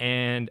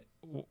 And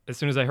as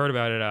soon as I heard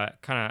about it, I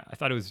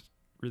thought it was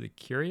really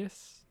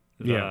curious.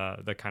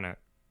 The kind of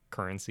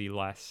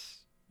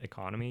currency-less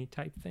economy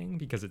type thing,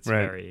 because it's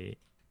very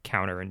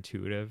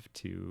counterintuitive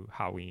to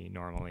how we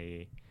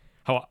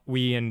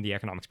in the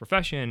economics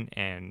profession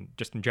and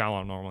just in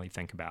general normally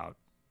think about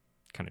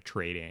kind of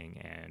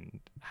trading and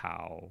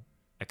how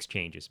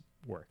exchanges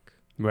work.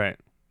 Right.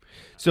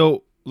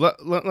 So let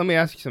me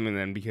ask you something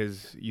then,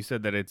 because you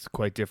said that it's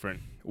quite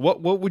different.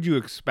 What would you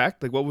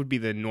expect? Like, what would be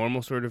the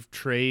normal sort of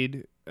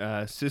trade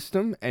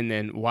system, and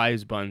then why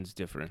is Buns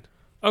different?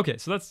 Okay,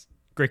 so that's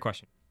a great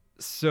question.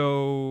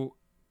 So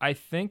I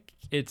think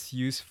it's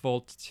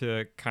useful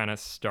to kind of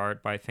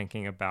start by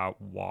thinking about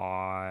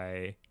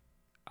why,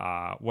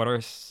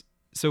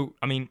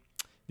 the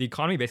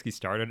economy basically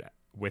started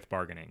with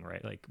bargaining,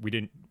 right? Like we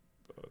didn't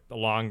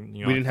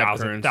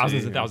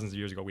thousands and thousands of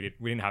years ago, we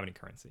didn't have any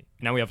currency.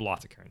 Now we have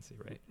lots of currency,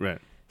 right? Right.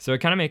 So it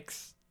kind of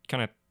makes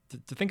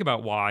to think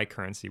about why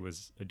currency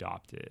was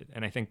adopted.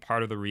 And I think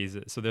part of the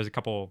reason, so there's a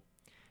couple of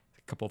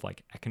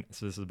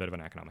so this is a bit of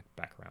an economic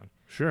background.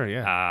 Sure,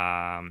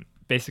 yeah.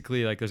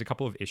 Basically, like there's a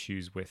couple of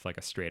issues with like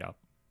a straight up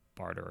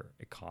barter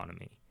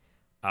economy.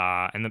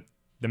 And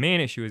the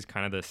main issue is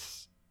kind of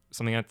this,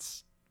 something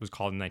that's was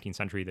called in the 19th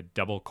century, the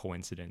double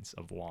coincidence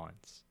of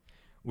wants,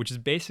 which is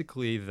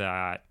basically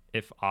that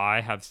if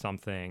I have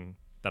something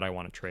that I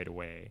want to trade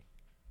away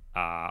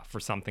for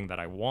something that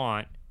I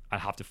want, I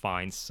have to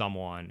find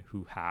someone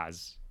who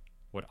has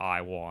what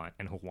I want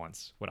and who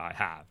wants what I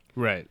have.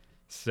 Right.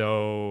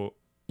 So,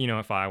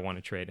 if I want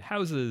to trade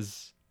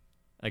houses,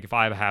 like if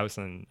I have a house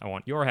and I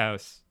want your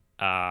house,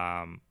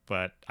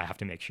 but I have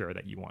to make sure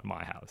that you want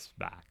my house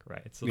back,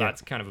 right? So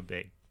that's kind of a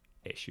big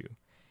issue.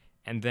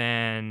 And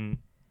then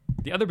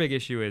the other big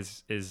issue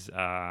is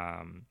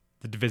the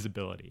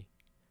divisibility.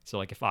 So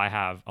like if I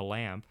have a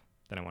lamp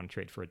that I want to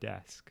trade for a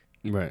desk,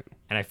 Right.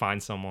 and I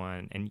find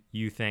someone, and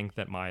you think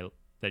that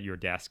your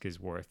desk is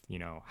worth,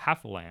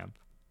 half a lamp,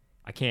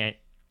 I can't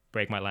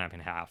break my lamp in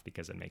half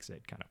because it makes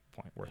it kind of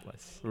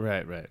worthless.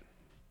 Right.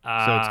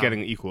 So it's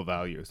getting equal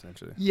value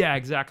essentially. Yeah,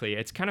 exactly.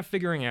 It's kind of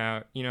figuring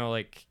out,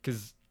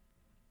 because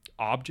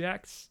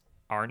objects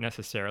aren't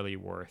necessarily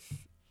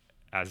worth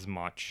as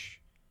much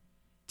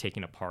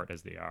taken apart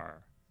as they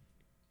are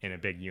in a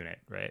big unit,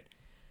 right?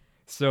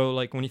 So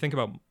like when you think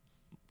about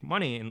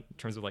money in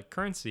terms of like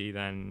currency,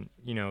 then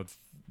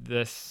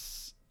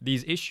these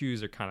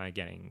issues are kind of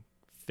getting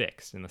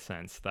fixed in the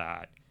sense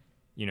that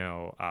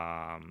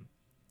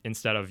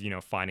instead of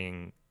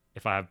finding,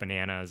 if I have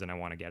bananas and I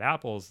want to get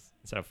apples,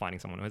 instead of finding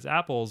someone who has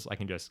apples, I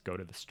can just go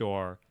to the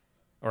store,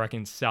 or I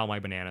can sell my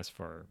bananas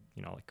for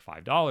like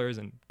 $5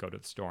 and go to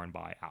the store and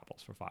buy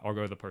apples for $5, or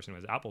go to the person who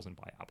has apples and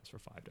buy apples for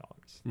 $5.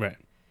 Right.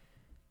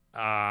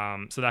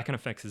 So that kind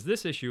of fixes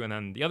this issue. And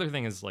then the other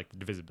thing is like the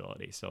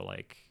divisibility. So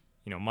like,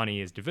 money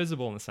is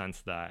divisible in the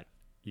sense that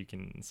you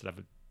can, if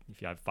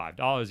you have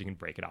 $5, you can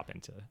break it up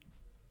into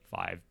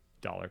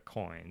 $5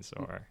 coins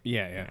or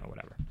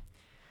whatever.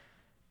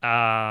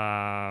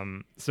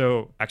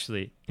 So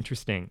actually,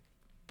 interesting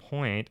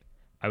point.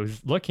 I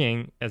was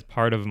looking as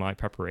part of my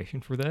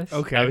preparation for this.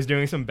 Okay. I was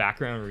doing some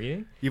background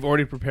reading. You've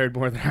already prepared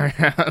more than I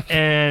have.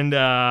 And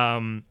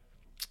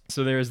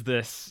so there's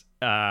this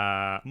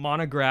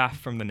monograph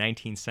from the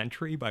 19th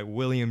century by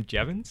William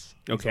Jevons.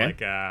 He's Okay.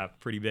 like a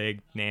pretty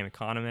big name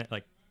economist,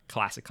 like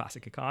classic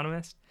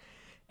economist.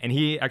 And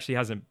he actually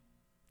has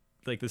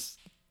this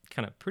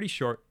kind of pretty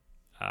short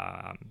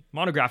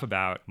monograph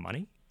about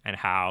money and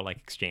how like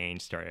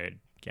exchange started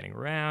getting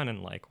around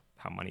and like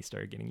how money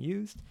started getting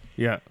used.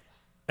 Yeah.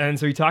 And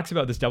so he talks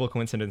about this double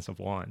coincidence of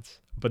wants.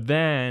 But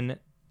then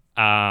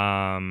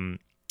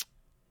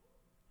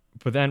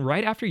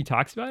right after he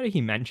talks about it, he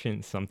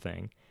mentions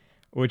something,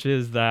 which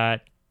is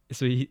that,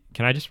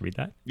 can I just read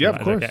that? Yeah,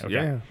 of course. Okay.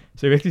 Yeah.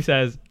 So he basically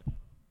says,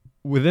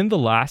 within the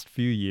last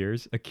few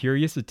years, a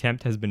curious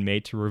attempt has been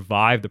made to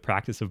revive the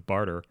practice of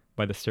barter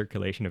by the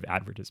circulation of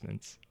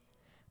advertisements.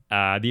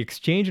 The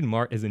Exchange and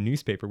Mart is a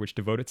newspaper which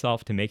devotes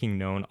itself to making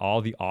known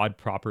all the odd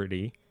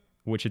property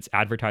which its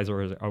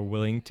advertisers are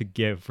willing to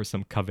give for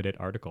some coveted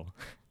article.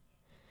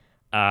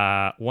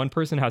 One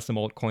person has some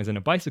old coins and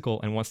a bicycle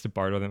and wants to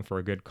barter them for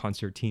a good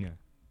concertina.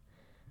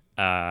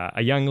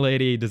 A young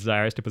lady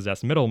desires to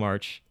possess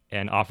Middlemarch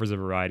and offers a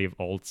variety of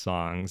old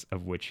songs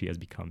of which she has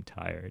become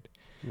tired.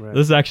 Right.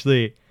 This is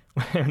actually,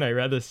 when I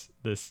read this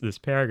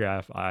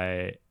paragraph,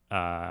 I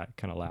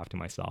kind of laughed to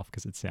myself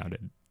because it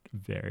sounded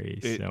very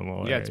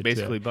similar. Yeah, it's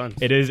basically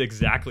Buns. It is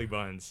exactly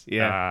Buns.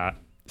 Yeah.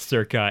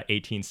 Circa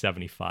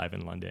 1875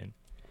 in London.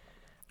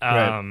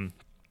 Right.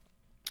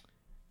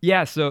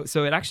 Yeah, so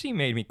it actually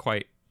made me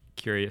quite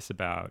curious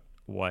about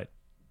what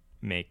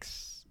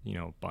makes,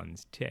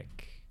 Buns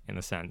tick, in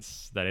the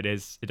sense that it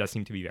does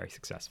seem to be very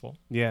successful.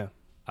 Yeah.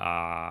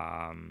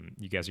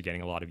 You guys are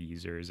getting a lot of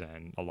users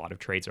and a lot of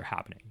trades are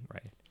happening,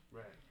 right?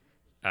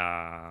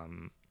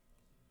 Right.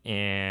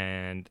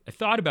 And I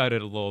thought about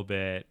it a little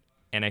bit,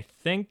 and I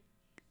think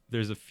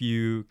there's a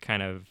few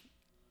kind of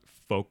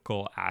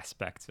focal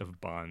aspects of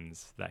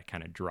Buns that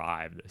kind of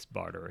drive this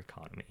barter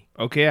economy.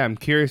 Okay, I'm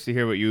curious to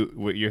hear what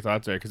your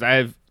thoughts are, because I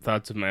have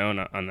thoughts of my own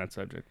on that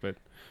subject. But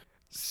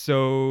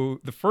so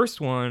the first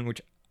one, which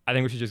I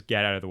think we should just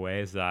get out of the way,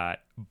 is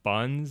that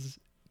Buns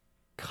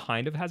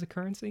kind of has a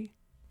currency.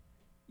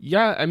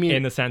 Yeah, I mean,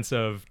 In the sense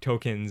of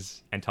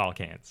tokens and tall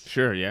cans.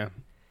 Sure, yeah.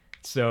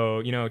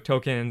 So,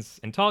 tokens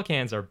and tall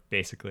cans are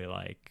basically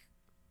like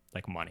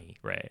money,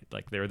 right?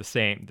 Like they're the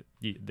same.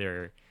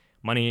 They're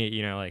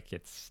money, like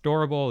it's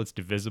storable, it's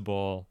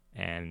divisible,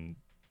 and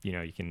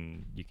you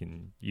can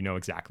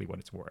exactly what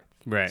it's worth.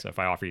 Right. So if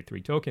I offer you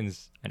 3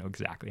 tokens, I know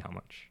exactly how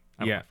much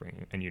I'm Yeah. offering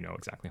you, and you know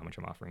exactly how much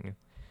I'm offering you.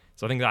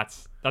 So I think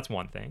that's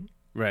one thing.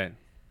 Right.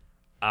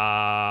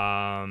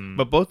 But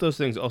But both those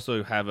things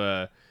also have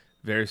a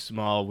very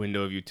small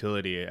window of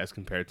utility as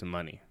compared to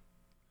money.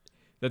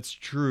 that's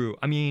true.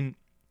 I mean,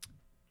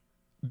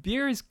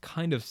 beer is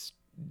kind of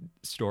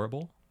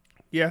storable.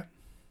 Yeah.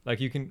 Like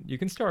you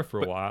can store it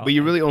for a while. But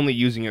you're really only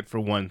using it for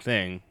one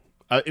thing,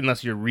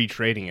 unless you're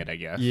retrading it, I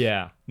guess.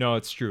 Yeah, no,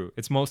 it's true.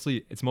 It's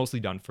mostly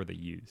done for the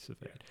use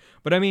of it.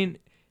 But I mean,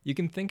 you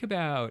can think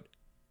about,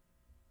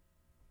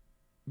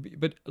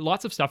 but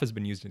lots of stuff has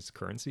been used as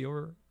currency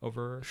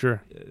over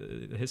Sure.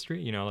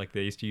 history. Like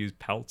they used to use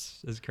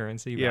pelts as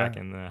currency Yeah. back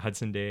in the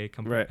Hudson Day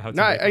Company. Right. Hudson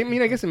No, Bay I Company.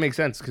 mean, I guess it makes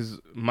sense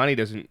because money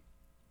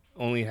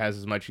only has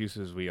as much use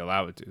as we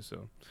allow it to.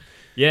 So.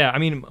 Yeah, I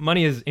mean,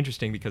 money is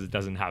interesting because it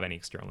doesn't have any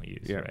external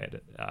use, Yeah.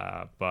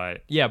 right?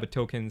 But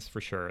tokens for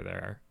sure,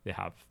 they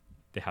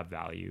have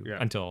value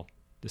until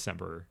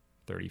December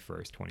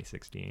 31st,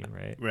 2016,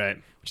 right? Right.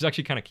 Which is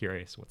actually kind of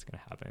curious what's going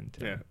to happen.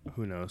 Yeah.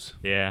 Who knows?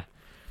 Yeah.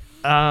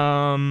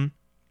 But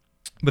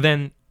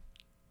then,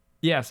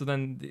 so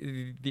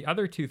then the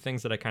other two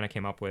things that I kind of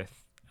came up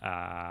with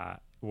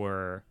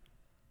were,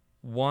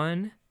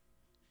 one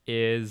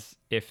is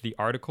if the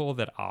article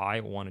that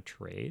I want to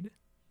trade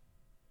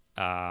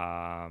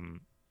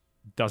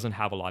doesn't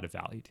have a lot of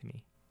value to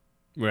me.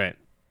 Right.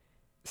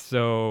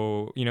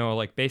 So, you know,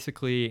 like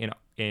basically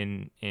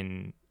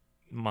in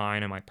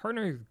mine and my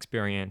partner's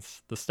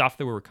experience, the stuff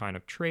that we were kind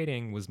of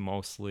trading was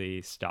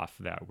mostly stuff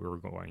that we were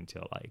going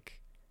to like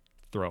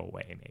throw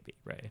away maybe,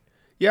 right?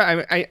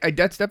 Yeah, I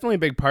that's definitely a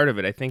big part of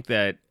it. I think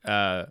that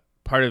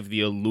part of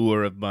the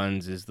allure of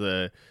buns is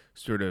the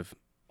sort of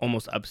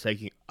almost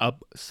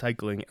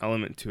upcycling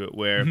element to it,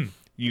 where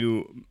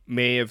you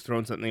may have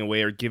thrown something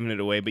away or given it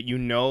away, but you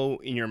know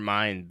in your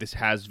mind this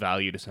has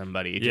value to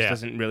somebody. It just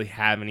doesn't really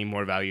have any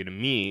more value to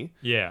me.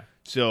 Yeah.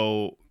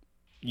 So,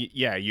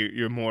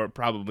 you're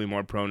probably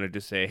more prone to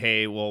just say,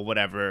 hey, well,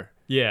 whatever.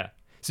 Yeah.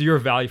 So your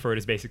value for it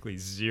is basically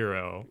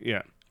zero.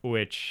 Yeah.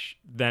 Which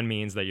then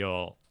means that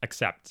you'll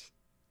accept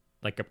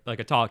like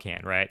a tall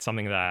can, right?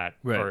 Something that,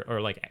 Right.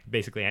 or like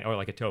basically, or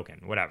like a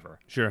token, whatever.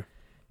 Sure.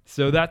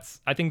 So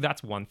I think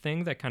that's one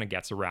thing that kind of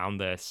gets around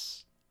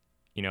this,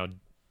 you know,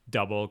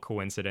 double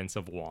coincidence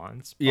of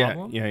wants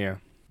problem. Yeah.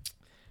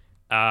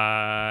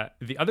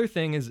 The other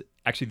thing is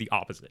actually the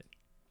opposite.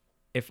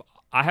 If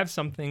I have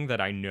something that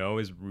I know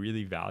is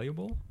really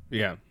valuable,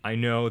 Yeah. I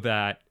know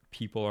that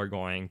people are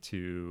going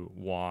to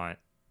want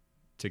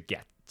to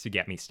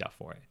get me stuff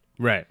for it.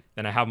 Right.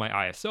 Then I have my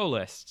ISO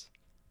list,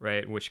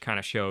 right, which kind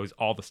of shows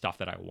all the stuff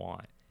that I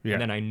want. Yeah.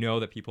 And then I know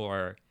that people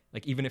are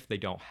like, even if they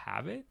don't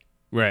have it,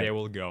 Right. they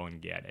will go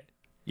and get it.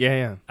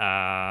 Yeah.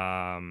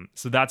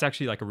 So that's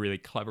actually like a really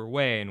clever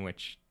way in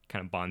which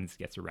kind of Buns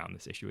gets around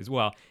this issue as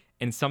well.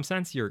 In some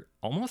sense, you're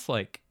almost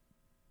like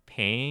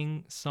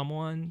paying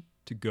someone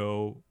to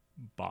go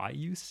buy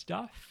you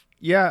stuff.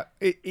 Yeah.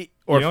 Or You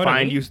know what I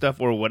find mean? you stuff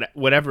or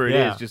whatever it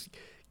Yeah. is. Just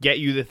get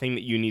you the thing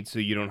that you need so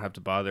you don't have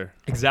to bother.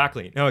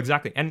 Exactly. No,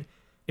 exactly. And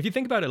if you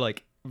think about it,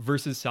 like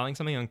versus selling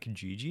something on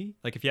Kijiji,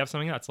 like if you have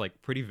something that's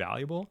like pretty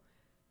valuable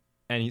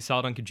and you sell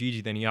it on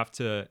Kijiji, then you have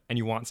to, and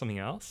you want something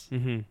else,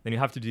 Mm-hmm. then you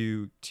have to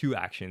do two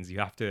actions. You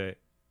have to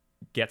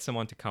get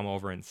someone to come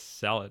over and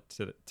sell it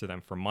to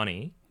them for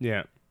money.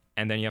 Yeah.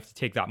 And then you have to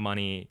take that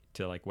money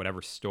to like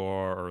whatever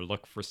store or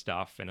look for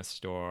stuff in a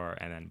store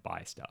and then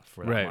buy stuff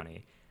for that Right.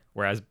 money.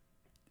 Whereas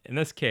in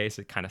this case,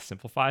 it kind of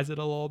simplifies it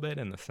a little bit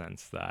in the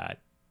sense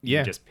that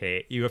Yeah.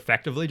 you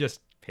effectively just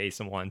pay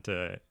someone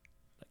to,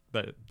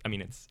 but I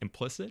mean, it's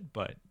implicit,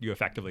 but you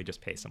effectively just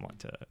pay someone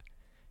to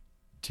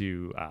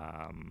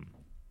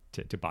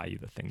buy you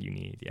the thing you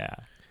need.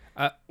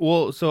 Yeah.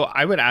 Well, so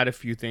I would add a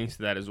few things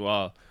to that as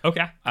well.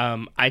 Okay.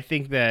 I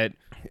think that,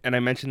 and I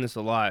mentioned this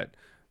a lot,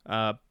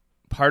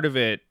 part of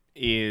it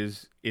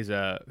is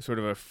a sort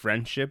of a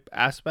friendship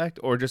aspect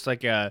or just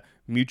like a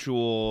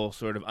mutual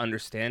sort of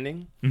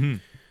understanding. Mm-hmm.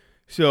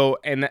 So,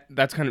 and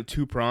that's kind of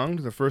two-pronged.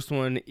 The first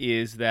one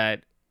is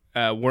that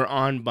we're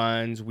on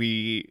Buns.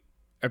 We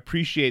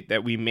appreciate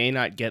that we may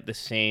not get the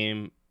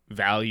same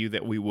value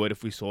that we would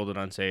if we sold it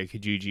on, say, a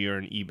Kijiji or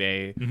an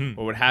eBay Mm-hmm.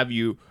 or what have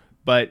you,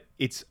 but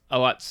it's a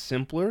lot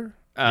simpler.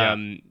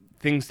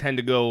 Things tend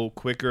to go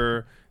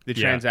quicker. The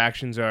Yeah.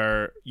 transactions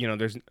are,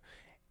 there's,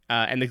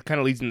 and it kind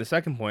of leads into the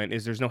second point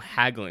is there's no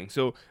haggling.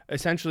 So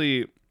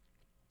essentially,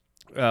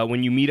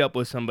 when you meet up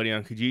with somebody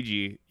on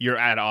Kijiji, you're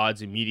at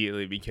odds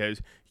immediately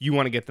because you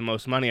want to get the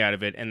most money out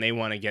of it and they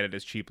want to get it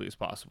as cheaply as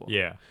possible.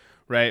 Yeah.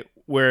 Right?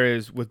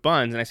 Whereas with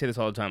Buns, and I say this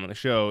all the time on the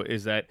show,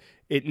 is that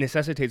it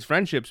necessitates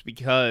friendships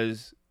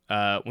because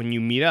when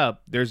you meet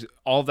up, there's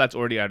all of that's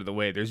already out of the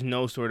way. There's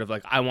no sort of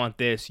like, I want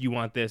this, you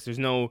want this. There's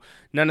none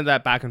of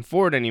that back and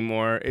forth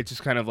anymore. It's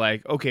just kind of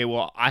like, okay,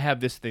 well, I have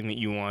this thing that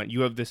you want.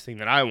 You have this thing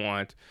that I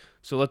want.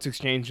 So let's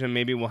exchange them.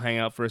 Maybe we'll hang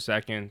out for a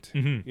second,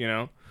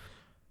 Mm-hmm.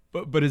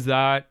 But is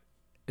that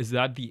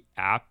the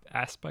app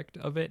aspect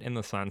of it in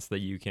the sense that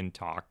you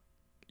talk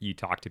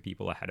to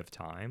people ahead of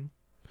time?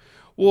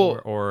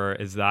 Well, or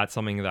is that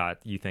something that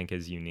you think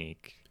is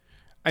unique?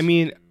 I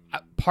mean,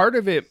 part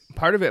of it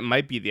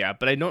might be the app,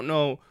 but I don't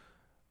know.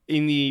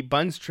 In the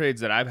Buns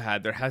trades that I've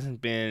had, there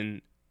hasn't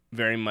been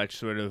very much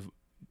sort of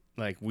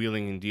like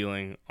wheeling and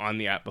dealing on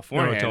the app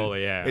beforehand. No,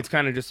 totally, yeah. It's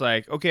kind of just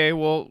like, okay,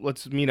 well,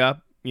 let's meet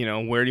up.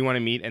 Where do you want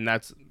to meet? And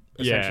that's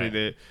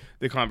essentially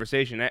the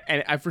conversation.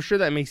 And I for sure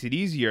that makes it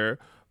easier.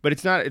 But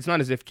it's not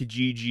as if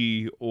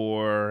Kijiji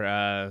or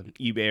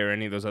eBay or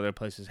any of those other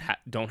places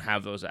don't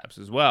have those apps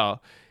as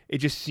well. It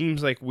just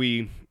seems like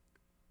we've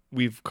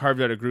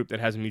carved out a group that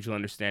has a mutual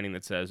understanding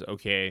that says,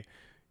 okay,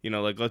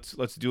 like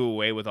let's do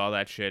away with all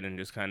that shit and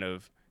just kind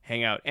of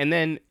hang out. And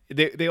then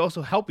they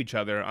also help each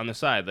other on the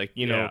side. Like,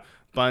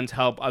 Buns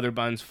help other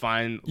Buns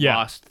find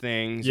lost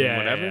things and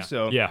whatever. Yeah.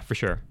 So yeah, for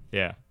sure.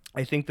 Yeah.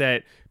 I think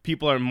that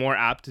people are more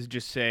apt to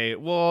just say,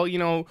 well,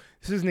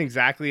 this isn't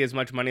exactly as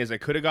much money as I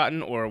could have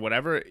gotten or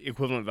whatever,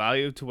 equivalent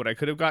value to what I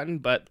could have gotten.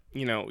 But,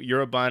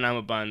 you're a Bun, I'm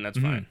a Bun. That's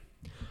fine.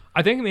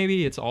 I think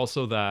maybe it's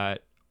also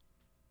that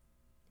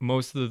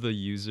most of the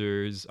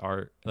users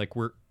are like,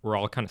 we're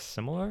all kind of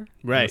similar.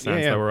 Right. In the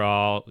sense Yeah. that we're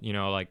all,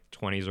 like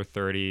 20s or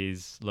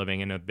 30s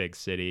living in a big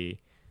city.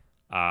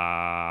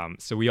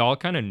 So we all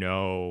kind of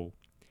know,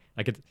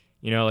 like, it's,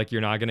 like you're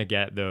not going to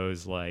get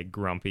those like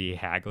grumpy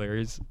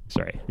hagglers.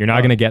 Sorry. You're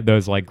not going to get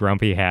those like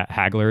grumpy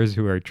hagglers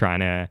who are trying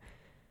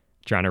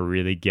to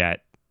really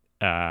get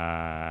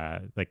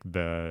like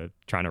the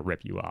trying to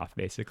rip you off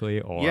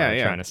basically, or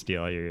Yeah. trying to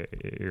steal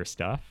your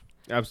stuff.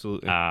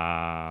 Absolutely.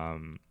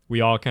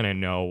 We all kind of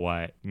know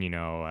what, I don't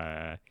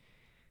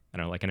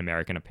know, like an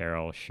American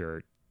Apparel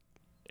shirt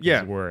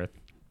Yeah. is worth,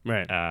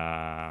 Right.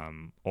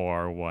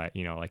 or what,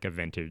 like a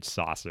vintage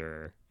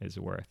saucer is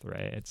worth,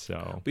 right?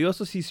 So But you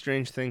also see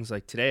strange things.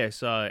 Like today, I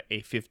saw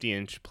a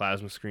 50-inch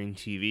plasma screen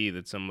TV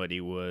that somebody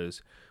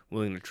was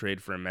willing to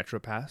trade for a Metro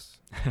Pass.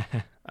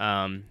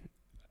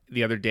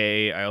 The other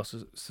day,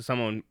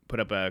 someone put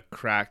up a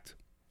cracked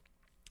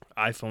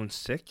iPhone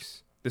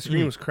 6. The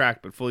screen was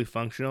cracked but fully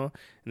functional,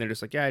 and they're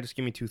just like, yeah, just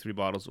give me 2-3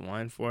 bottles of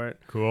wine for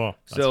it. cool.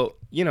 So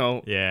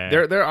yeah,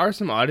 there are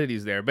some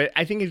oddities there, but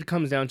I think it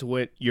comes down to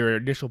what your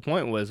initial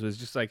point was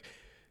just like,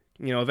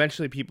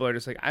 eventually people are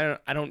just like,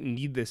 I don't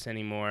need this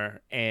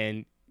anymore,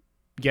 and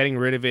getting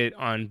rid of it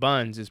on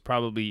Buns is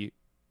probably,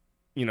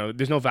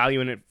 there's no value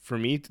in it for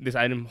me. This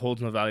item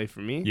holds no value for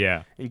me.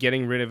 yeah, And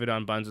getting rid of it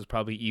on Buns is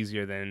probably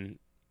easier than,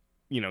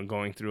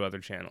 going through other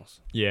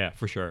channels. yeah,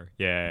 for sure.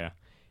 Yeah.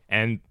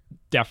 And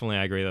definitely,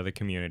 I agree that the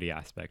community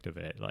aspect of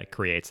it like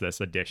creates this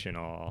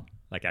additional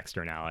like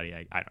externality.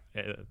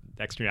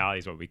 Externality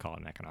is what we call it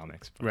in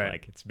economics, but Right.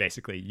 like it's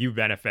basically you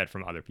benefit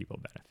from other people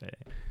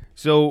benefiting.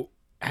 So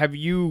have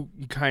you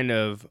kind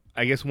of,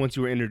 I guess once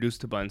you were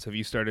introduced to Buns, have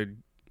you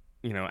started,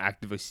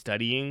 actively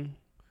studying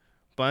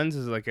Buns?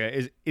 Is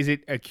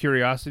it a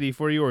curiosity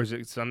for you, or is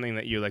it something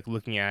that you're like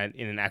looking at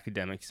in an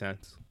academic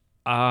sense?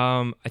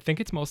 I think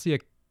it's mostly a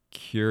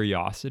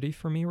curiosity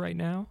for me right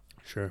now.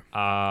 Sure.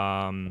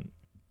 I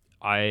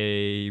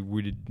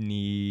would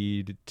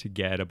need to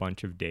get a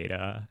bunch of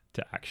data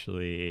to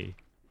actually,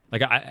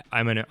 like I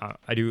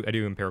do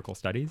empirical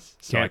studies,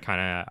 so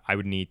Yeah. I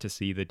would need to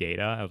see the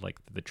data of like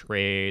the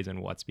trades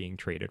and what's being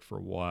traded for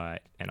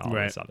what and all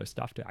Right. this other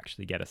stuff to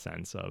actually get a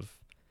sense of,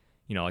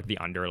 like the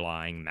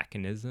underlying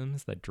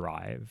mechanisms that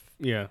drive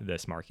Yeah.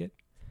 this market.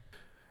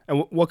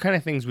 And what kind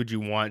of things would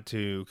you want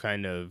to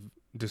kind of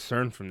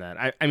discern from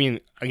that? I mean,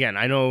 again,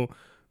 I know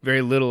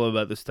very little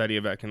about the study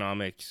of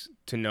economics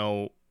to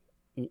know,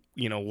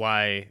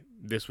 why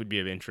this would be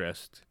of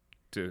interest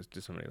to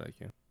somebody like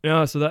you.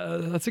 No, so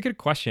that's a good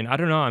question. I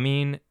don't know. I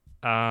mean,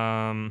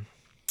 that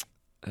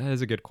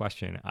is a good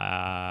question.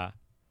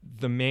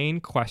 The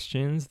main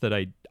questions that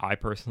I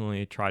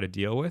personally try to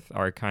deal with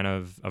are kind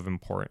of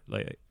important,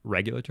 like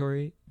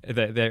regulatory.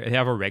 They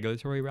have a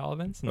regulatory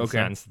relevance in the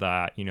sense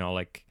that,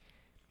 like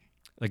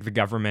the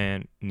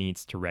government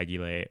needs to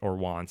regulate or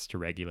wants to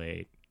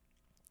regulate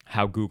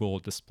how Google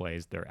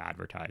displays their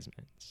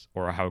advertisements,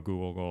 or how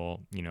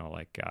Google,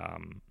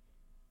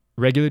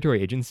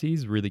 regulatory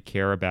agencies really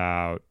care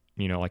about,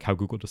 like how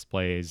Google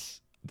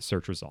displays the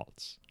search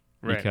results.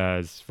 Right.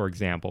 Because, for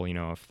example,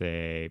 if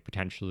they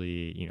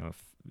potentially,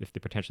 if they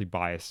potentially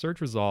bias search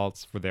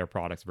results for their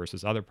products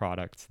versus other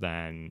products,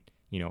 then,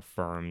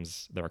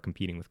 firms that are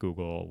competing with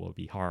Google will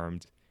be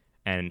harmed,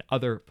 and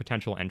other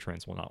potential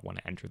entrants will not want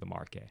to enter the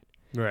market.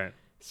 Right.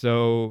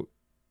 So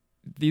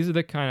these are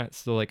the kind of,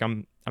 so like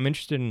I'm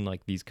interested in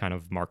like these kind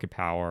of market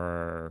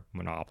power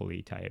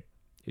monopoly type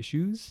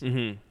issues.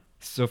 Mm-hmm.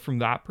 So from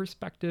that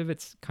perspective,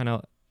 it's kind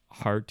of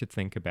hard to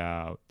think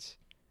about.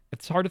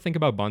 It's hard to think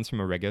about Buns from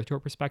a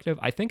regulatory perspective.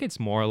 I think it's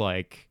more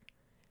like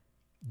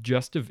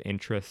just of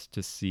interest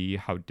to see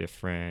how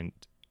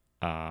different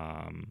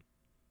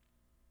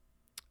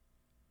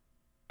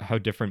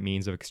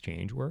means of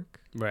exchange work.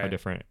 Right. How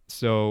different.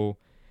 So,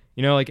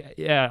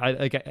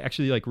 I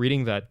actually like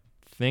reading that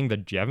thing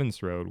that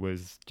Jevons wrote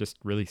was just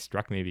really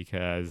struck me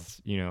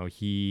because,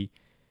 he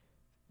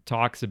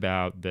talks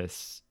about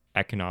this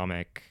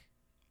economic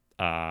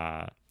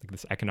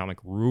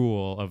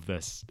rule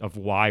of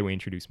why we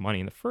introduce money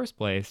in the first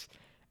place,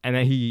 and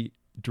then he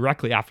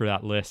directly after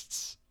that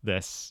lists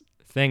this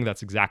thing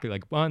that's exactly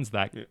like Buns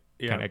that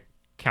kind of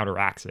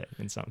counteracts it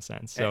in some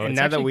sense. So And it's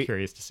now that actually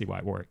curious to see why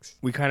it works.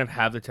 We kind of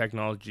have the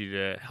technology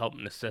to help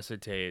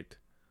necessitate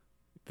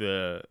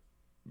the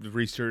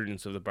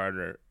resurgence of the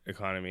barter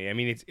economy. I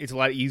mean, it's a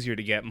lot easier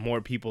to get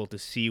more people to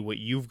see what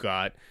you've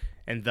got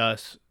and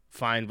thus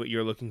find what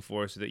you're looking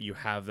for, so that you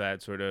have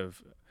that sort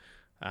of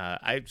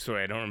I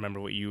don't remember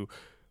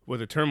what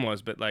the term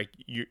was, but like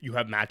you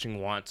have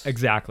matching wants.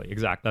 Exactly.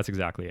 That's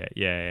exactly it.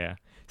 Yeah.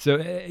 So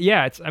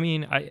that's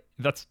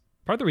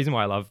part of the reason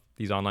why I love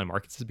these online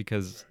markets is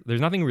because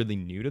there's nothing really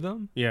new to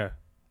them. Yeah.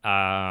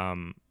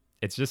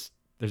 It's just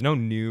there's no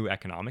new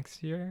economics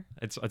here.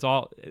 It's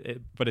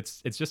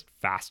just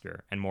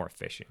faster and more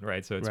efficient,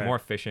 right? So it's Right. more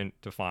efficient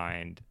to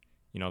find,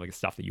 like the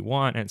stuff that you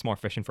want, and it's more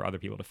efficient for other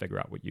people to figure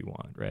out what you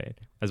want, right?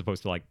 As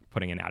opposed to like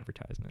putting in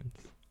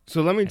advertisements.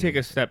 So let me take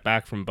a step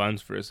back from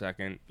Buns for a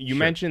second. You Sure.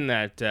 mentioned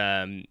that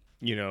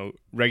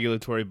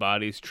regulatory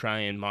bodies try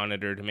and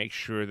monitor to make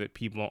sure that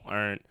people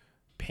aren't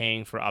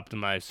paying for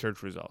optimized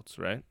search results,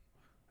 right?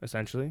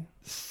 Essentially.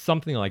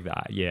 Something like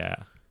that, yeah.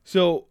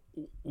 So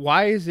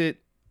why is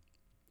it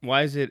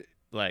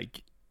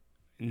like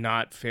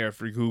not fair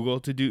for Google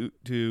to do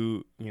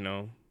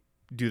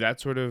that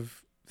sort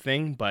of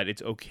thing, but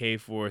it's okay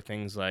for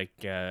things like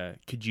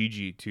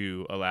Kijiji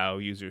to allow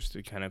users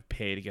to kind of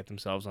pay to get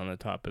themselves on the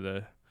top of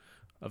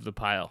the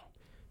pile.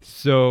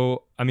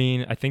 So, I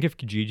mean, I think if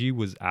Kijiji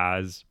was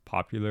as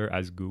popular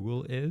as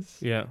Google is,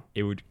 Yeah.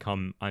 it would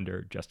come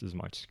under just as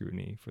much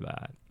scrutiny for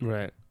that.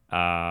 Right.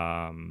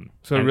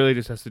 So it and really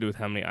just has to do with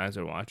how many eyes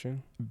are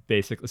watching.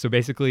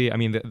 basically, I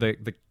mean,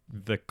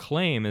 the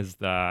claim is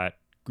that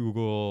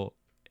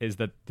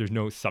there's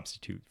no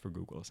substitute for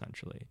Google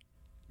essentially,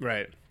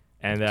 Right.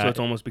 and So that it's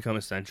almost become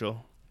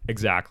essential.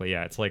 exactly,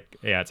 yeah, it's like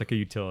a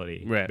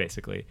utility, Right.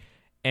 basically.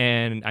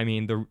 And I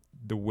mean,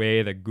 the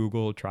way that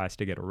Google tries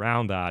to get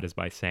around that is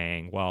by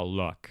saying, well,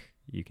 look,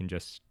 you can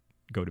just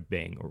go to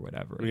Bing or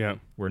whatever. Yeah.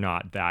 We're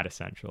not that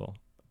essential.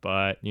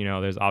 But,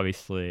 there's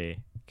obviously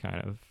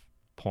kind of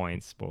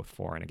points both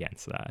for and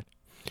against that.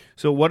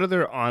 So what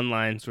other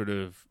online sort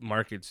of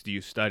markets do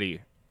you study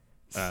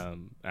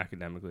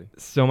academically?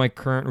 So my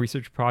current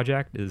research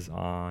project is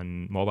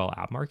on mobile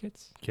app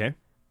markets. Okay.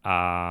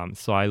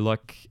 So I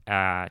look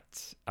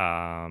at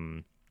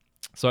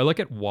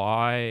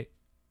why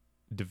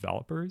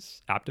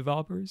app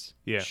developers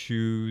Yeah.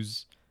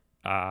 choose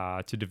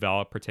to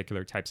develop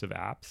particular types of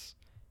apps,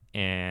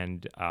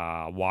 and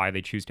why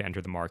they choose to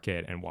enter the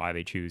market, and why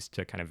they choose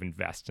to kind of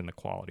invest in the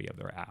quality of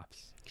their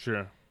apps.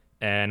 Sure.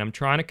 And I'm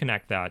trying to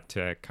connect that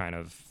to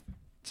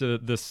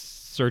the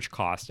search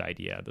cost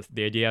idea,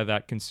 the idea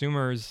that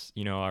consumers,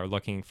 are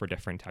looking for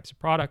different types of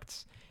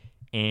products,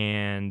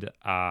 and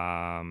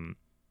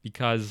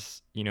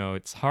because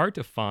it's hard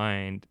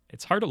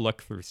to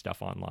look through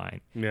stuff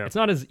online. Yeah. It's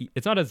not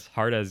as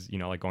hard as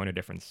like going to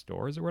different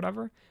stores or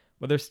whatever,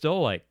 but there's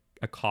still like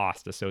a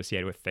cost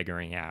associated with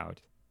figuring out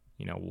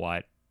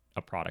what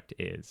a product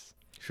is.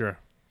 Sure.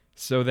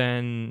 So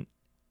then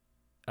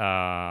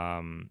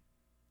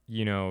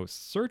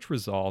search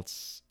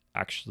results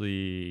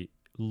actually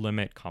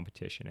limit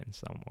competition in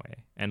some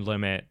way and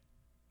limit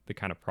the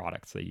kind of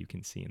products that you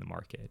can see in the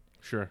market.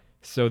 Sure.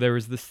 So there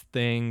was this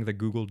thing that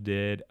Google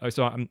did. Oh,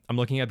 so I'm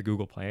looking at the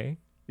Google Play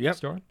Yep.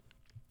 store.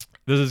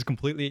 This is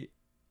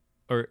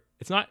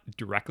it's not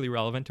directly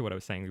relevant to what I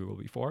was saying Google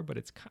before, but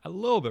it's a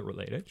little bit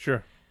related.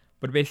 Sure.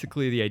 But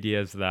basically the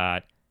idea is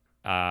that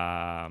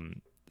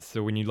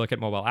so when you look at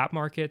mobile app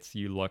markets,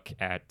 you look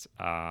at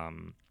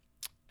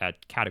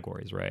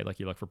categories, right? Like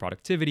you look for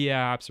productivity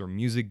apps or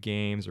music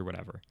games or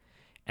whatever.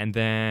 And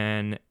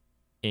then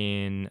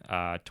in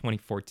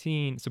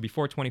 2014, so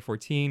before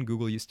 2014,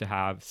 Google used to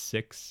have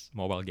 6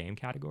 mobile game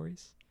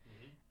categories.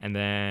 And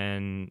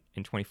then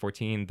in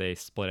 2014, they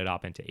split it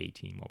up into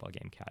 18 mobile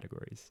game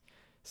categories.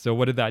 So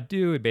what did that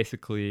do? It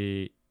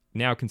basically,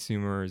 now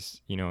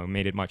consumers,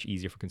 made it much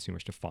easier for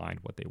consumers to find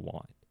what they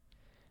want.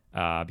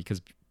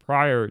 Because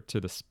prior to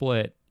the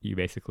split, you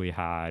basically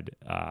had,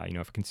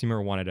 if a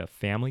consumer wanted a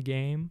family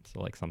game, so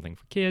like something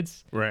for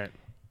kids, Right.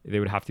 they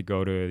would have to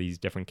go to these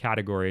different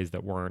categories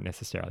that weren't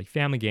necessarily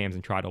family games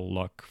and try to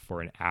look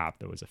for an app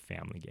that was a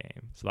family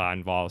game. So that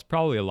involves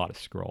probably a lot of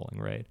scrolling,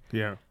 right?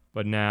 Yeah.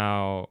 But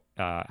now,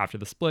 after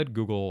the split,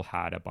 Google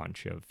had a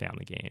bunch of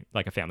family game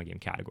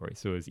category,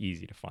 so it was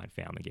easy to find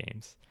family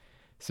games.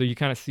 So you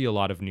kind of see a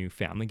lot of new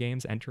family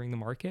games entering the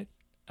market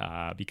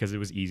because it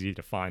was easy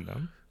to find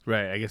them.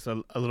 Right. I guess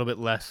a little bit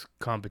less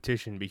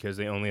competition because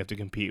they only have to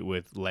compete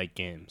with like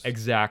games.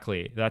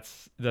 Exactly.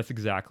 That's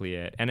exactly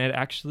it. And it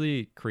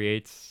actually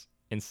creates,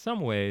 in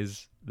some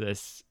ways,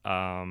 this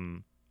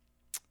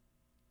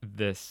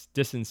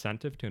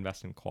disincentive to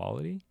invest in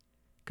quality,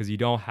 because you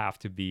don't have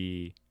to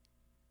be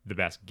the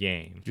best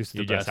game. Just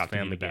you the just best have to be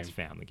family the best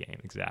game. family game.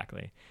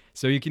 Exactly.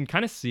 So you can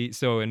kind of see.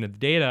 So in the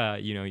data,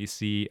 you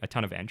see a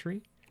ton of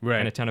entry. Right.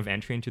 And a ton of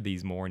entry into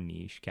these more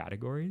niche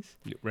categories.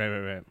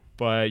 Right.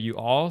 But you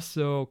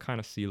also kind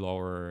of see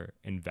lower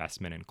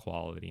investment in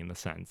quality, in the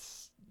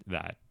sense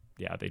that,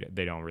 yeah,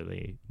 they don't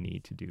really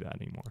need to do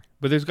that anymore.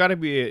 But there's got to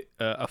be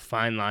a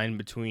fine line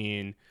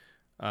between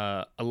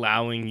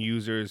allowing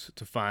users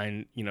to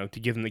find, to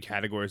give them the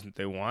categories that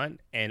they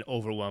want, and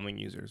overwhelming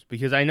users.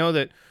 Because I know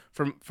that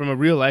from a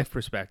real life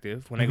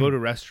perspective, when I go to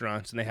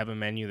restaurants and they have a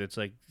menu that's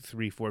like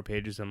 3-4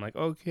 pages, I'm like,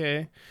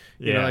 okay,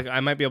 like I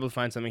might be able to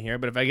find something here.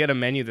 But if I get a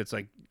menu that's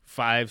like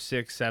 5,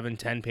 6, 7,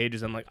 10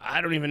 pages, I'm like, I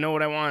don't even know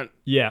what I want.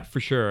 Yeah, for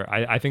sure.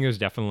 I think there's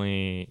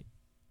definitely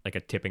like a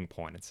tipping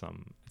point at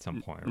some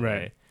point,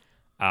 right?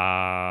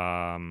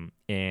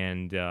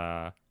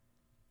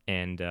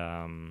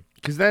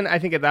 Because then I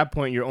think at that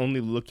point you're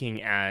only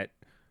looking at,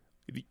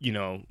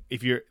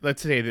 if you're,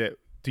 let's say that,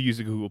 to use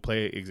the Google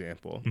Play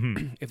example,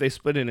 if they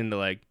split it into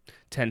like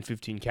 10,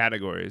 15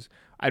 categories,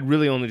 I'd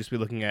really only just be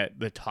looking at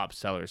the top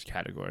sellers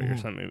category or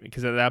something,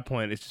 because at that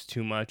point it's just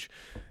too much.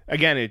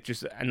 Again, it's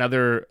just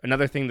another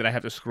thing that I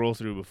have to scroll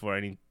through before I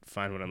need to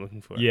find what I'm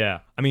looking for. Yeah.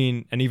 I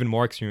mean, an even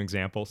more extreme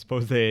example,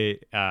 suppose they,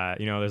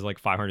 there's like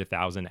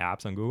 500,000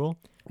 apps on Google.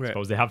 Right.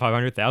 Suppose they have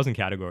 500,000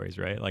 categories,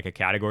 right? Like a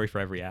category for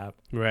every app.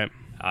 Right.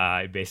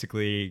 It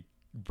basically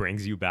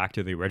brings you back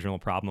to the original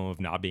problem of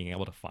not being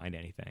able to find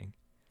anything.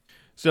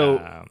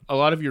 So a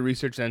lot of your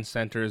research then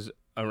centers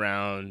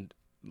around,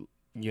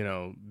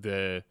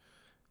 the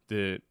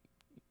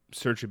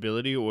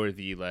searchability or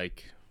the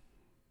like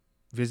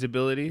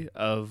visibility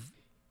of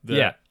the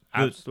Yeah,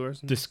 app the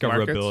stores, and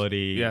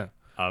discoverability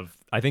markets?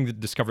 I think the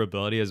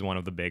discoverability is one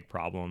of the big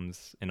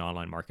problems in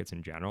online markets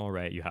in general,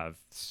 right? You have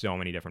so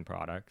many different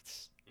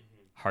products,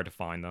 hard to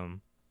find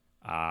them,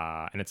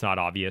 and it's not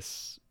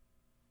obvious.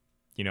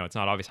 It's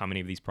not obvious how many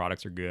of these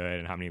products are good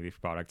and how many of these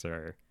products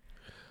are.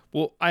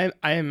 Well, I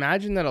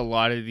imagine that a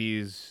lot of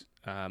these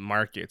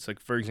markets, like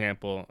for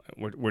example,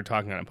 we're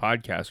talking on a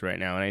podcast right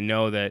now, and I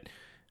know that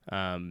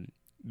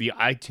the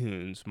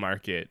iTunes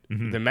market,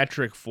 the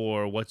metric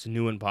for what's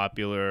new and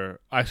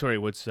popular,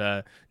 what's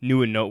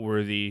new and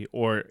noteworthy,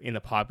 or in the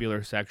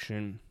popular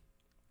section,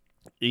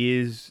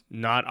 is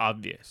not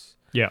obvious.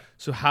 Yeah.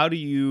 So how do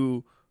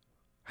you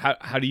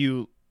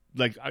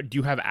like? Do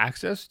you have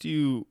access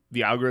to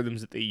the algorithms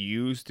that they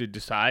use to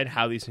decide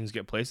how these things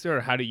get placed there,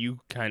 or how do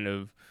you kind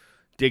of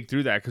dig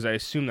through that? Because I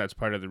assume that's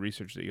part of the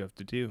research that you have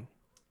to do.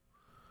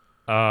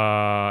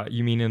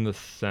 You mean in the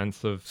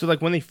sense of... So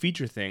like when they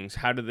feature things,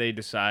 how do they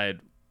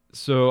decide?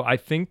 So I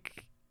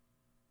think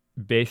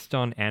based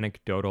on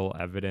anecdotal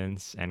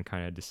evidence and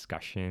kind of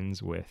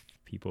discussions with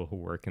people who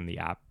work in the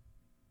app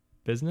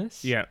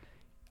business, Yeah,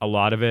 a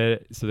lot of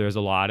it, so there's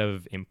a lot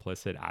of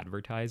implicit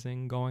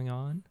advertising going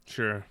on.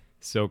 sure.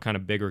 So kind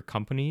of bigger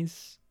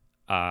companies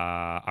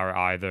are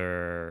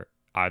either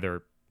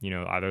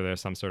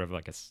there's some sort of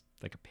like a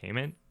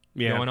payment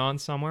going on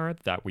somewhere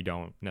that we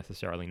don't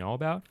necessarily know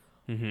about,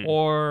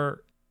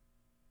 or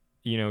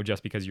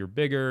just because you're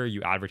bigger,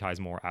 you advertise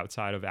more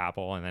outside of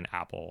Apple, and then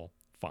Apple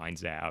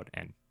finds out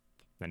and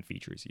then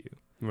features you.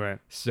 Right.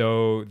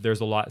 So there's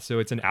a lot. So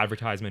it's an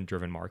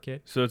advertisement-driven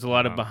market. So it's a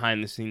lot of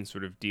behind-the-scenes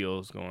sort of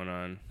deals going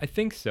on. I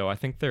think so. I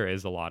think there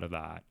is a lot of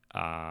that.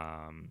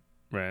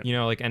 Right.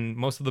 And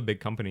most of the big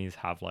companies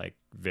have like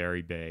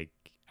very big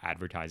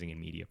advertising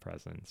and media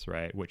presence,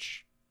 right?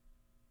 Which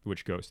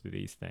goes through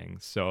these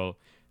things. So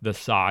the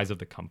size of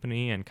the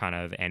company and kind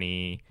of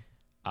any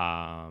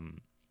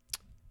kind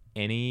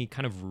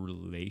of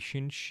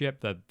relationship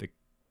but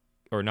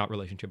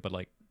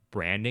like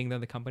branding that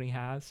the company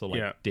has. So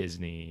like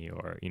Disney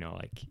or,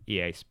 like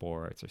EA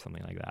Sports or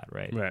something like that,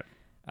 right? Right.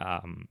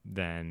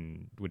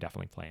 Then would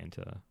definitely play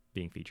into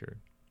being featured.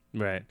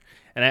 Right.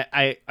 And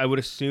I would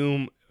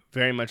assume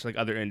very much like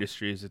other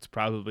industries, it's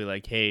probably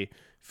like, hey,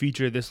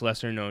 feature this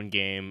lesser known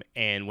game,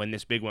 and when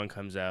this big one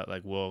comes out,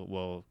 like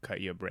we'll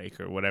cut you a break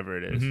or whatever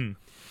it is. And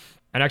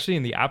actually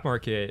in the app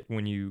market,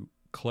 when you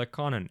click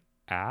on an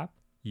app,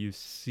 you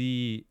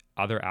see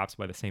other apps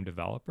by the same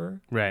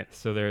developer. Right.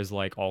 So there's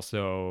like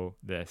also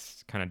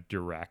this kind of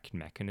direct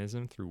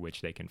mechanism through which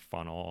they can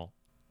funnel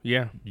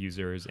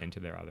users into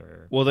their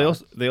other. Well,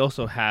 they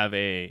also have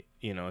a,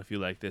 if you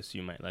like this,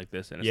 you might like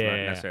this, and it's not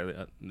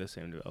necessarily the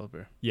same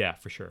developer. Yeah,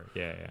 for sure.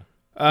 Yeah.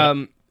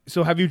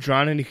 So have you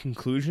drawn any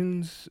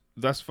conclusions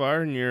thus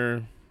far in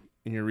your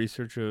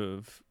research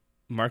of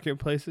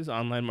marketplaces,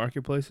 online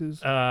marketplaces?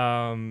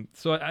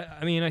 So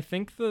I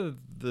think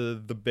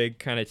the big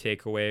kind of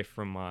takeaway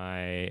from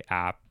my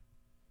app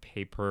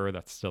paper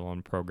that's still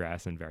in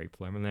progress and very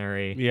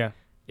preliminary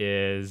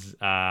is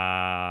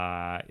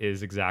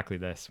exactly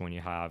this. When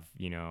you have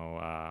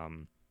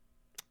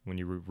when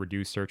you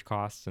reduce search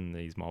costs in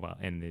these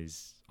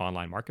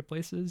online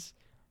marketplaces,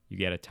 you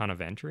get a ton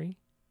of entry,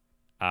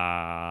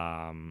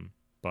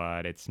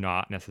 but it's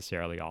not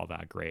necessarily all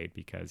that great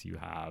because you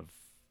have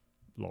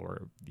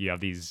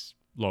these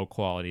low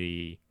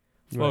quality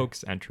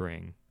folks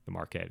entering the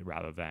market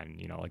rather than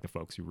like the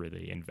folks who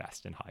really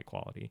invest in high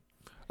quality.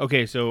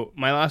 Okay, so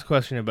my last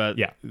question about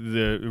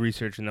the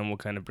research, and then we'll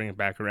kind of bring it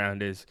back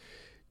around, is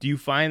do you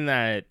find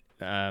that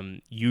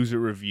user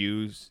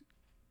reviews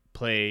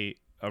play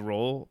a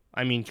role?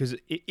 I mean, because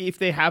if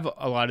they have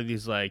a lot of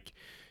these, like,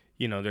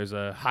 there's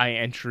a high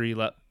entry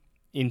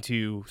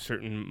into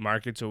certain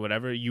markets or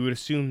whatever, you would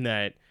assume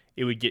that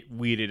it would get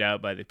weeded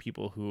out by the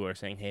people who are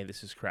saying, hey,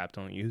 this is crap,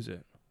 don't use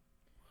it.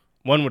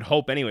 One would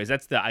hope anyways.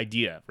 That's the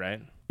idea,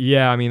 right?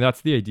 Yeah, I mean,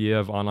 that's the idea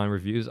of online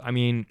reviews. I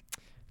mean,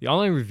 the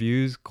online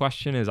reviews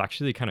question is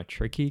actually kind of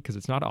tricky because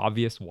it's not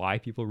obvious why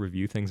people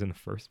review things in the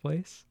first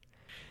place.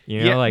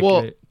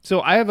 So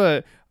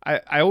I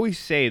always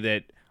say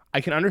that I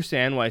can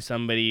understand why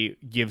somebody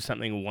gives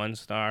something 1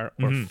 star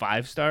or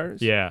 5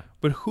 stars. Yeah.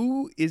 But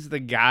who is the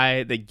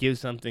guy that gives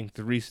something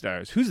 3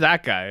 stars? Who's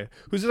that guy?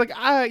 Who's like,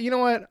 you know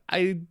what?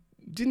 I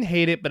didn't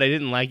hate it, but I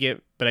didn't like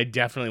it, but I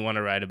definitely want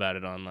to write about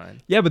it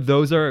online. Yeah, but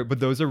those are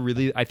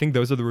really, I think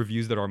those are the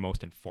reviews that are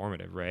most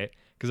informative, right?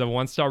 Because a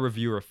 1-star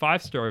review or a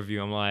 5-star review,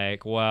 I'm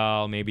like,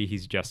 well, maybe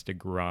he's just a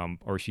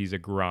grump or she's a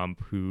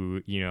grump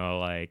who,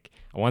 like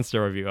a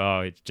 1-star review,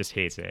 it just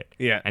hates it.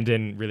 Yeah. And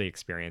didn't really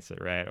experience it,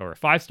 right? Or a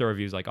 5-star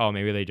review is like, oh,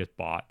 maybe they just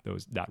bought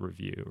that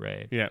review,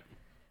 right? Yeah.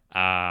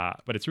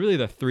 But it's really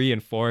the 3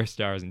 and 4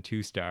 stars and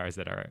 2 stars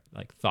that are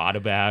like thought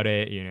about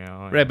it,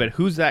 Right, but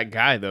who's that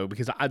guy though?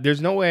 Because there's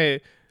no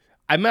way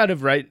I might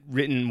have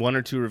written 1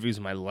 or 2 reviews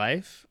in my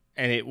life,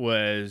 and it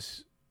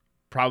was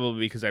probably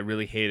because I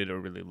really hated or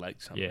really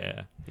liked something.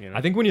 Yeah. I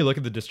think when you look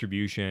at the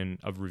distribution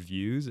of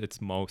reviews,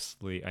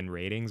 and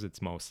ratings,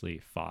 it's mostly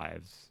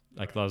 5s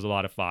Like there's a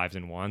lot of 5s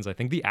and 1s. I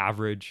think the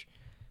average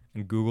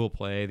in Google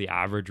Play, the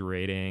average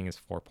rating is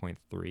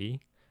 4.3.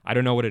 I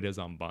don't know what it is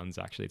on Buns,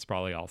 actually. It's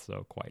probably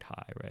also quite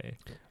high, right?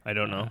 I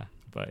don't know.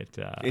 But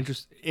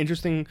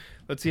Interesting.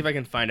 Let's see if I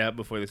can find out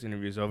before this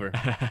interview is over.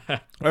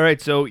 All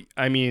right. So,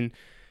 I mean,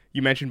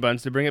 you mentioned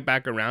Buns. To bring it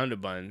back around to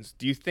Buns,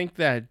 do you think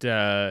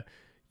that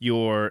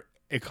your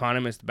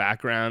economist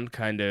background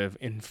kind of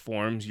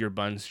informs your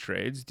Buns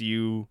trades? Do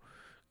you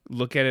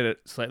look at it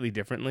slightly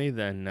differently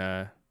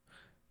than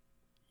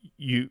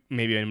you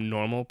maybe a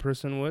normal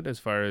person would, as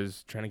far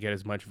as trying to get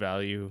as much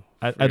value?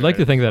 I'd like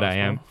to think that I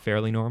am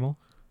fairly normal.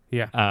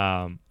 Yeah.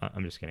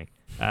 I'm just kidding.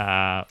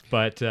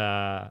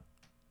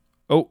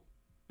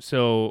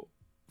 So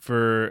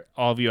for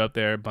all of you out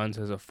there, Buns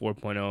has a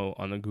 4.0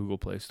 on the Google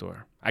Play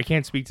Store. I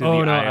can't speak to the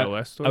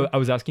iOS store. I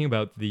was asking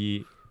about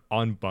the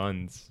on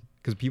Buns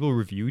because people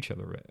review each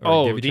other.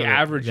 The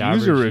average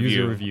user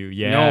review.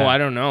 Yeah. No, I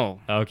don't know.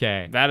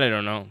 Okay. That I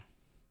don't know.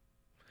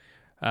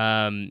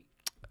 I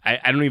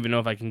don't even know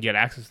if I can get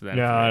access to that.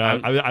 No,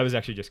 I was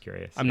actually just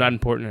curious. I'm not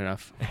important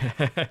enough.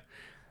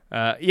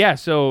 Yeah.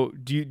 So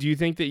do you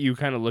think that you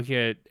kind of look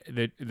at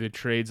the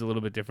trades a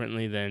little bit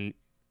differently than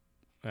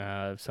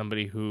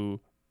somebody who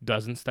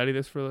doesn't study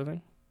this for a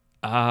living?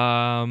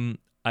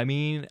 I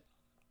mean,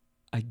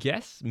 I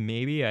guess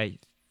maybe I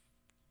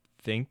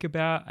think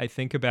about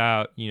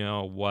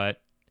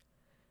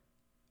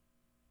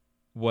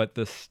what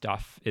the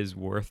stuff is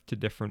worth to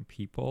different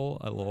people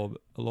a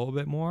little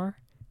bit more.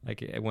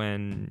 Like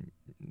when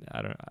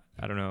I don't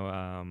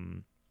know.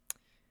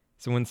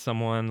 So when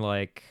someone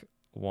like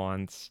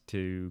wants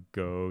to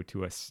go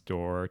to a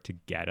store to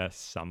get us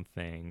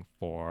something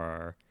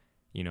for,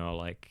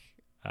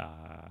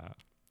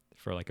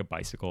 for like a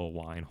bicycle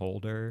wine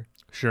holder.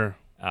 Sure.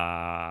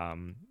 I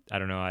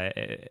don't know.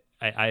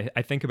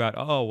 I think about,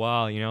 oh,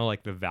 wow,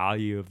 like the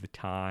value of the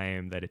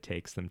time that it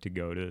takes them to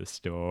go to the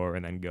store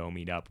and then go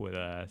meet up with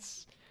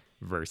us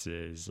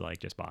versus like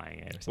just buying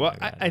it or something. Well, like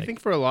that. I think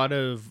for a lot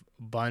of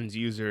Buns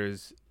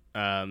users,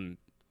 money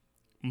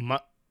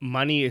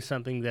is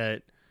something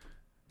that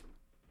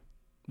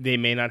they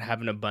may not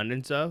have an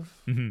abundance of,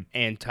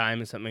 and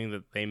time is something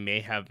that they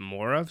may have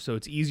more of. So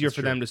it's easier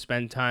for them to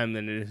spend time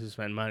than it is to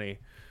spend money.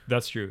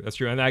 That's true.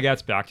 And that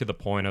gets back to the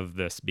point of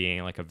this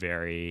being like a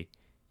very,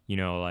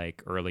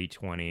 like early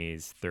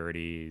 20s,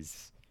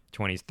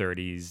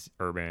 30s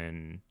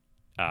urban,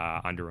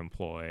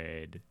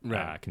 underemployed,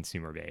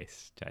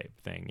 consumer-based type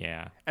thing.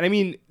 Yeah. And I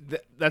mean,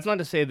 that's not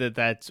to say that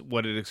that's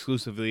what it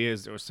exclusively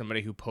is. There was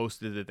somebody who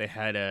posted that they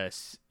had a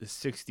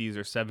 60s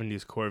or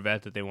 70s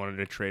Corvette that they wanted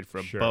to trade for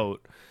a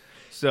boat.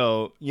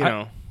 So,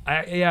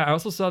 I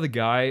also saw the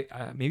guy,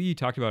 maybe you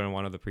talked about it in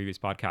one of the previous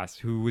podcasts,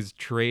 who was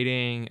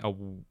trading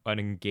an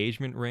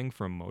engagement ring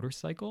for a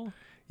motorcycle.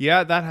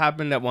 Yeah, that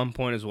happened at one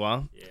point as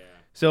well. Yeah.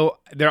 So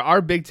there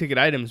are big ticket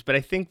items, but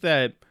I think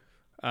that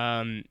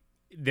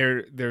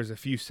there's a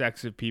few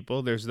sects of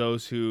people. There's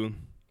those who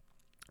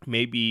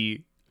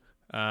maybe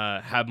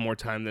have more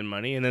time than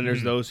money, and then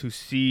there's those who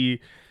see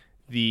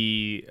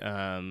the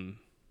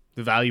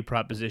value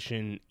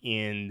proposition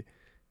in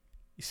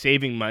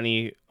saving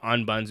money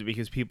on Buns,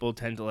 because people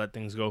tend to let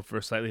things go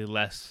for slightly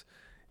less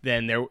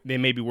than they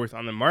may be worth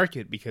on the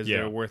market, because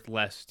they're worth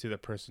less to the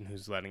person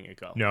who's letting it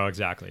go. No,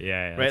 exactly.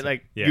 Yeah.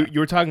 Right? You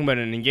were talking about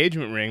an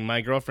engagement ring.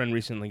 My girlfriend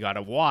recently got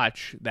a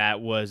watch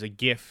that was a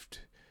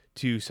gift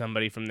to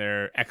somebody from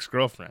their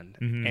ex-girlfriend,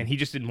 and he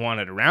just didn't want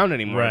it around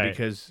anymore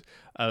because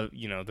of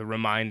the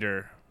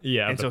reminder.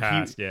 Yeah, and of so the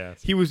past.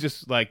 he was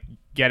just like,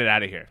 get it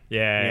out of here.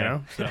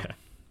 Yeah, So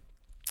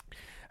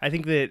I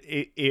think that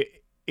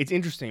it's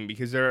interesting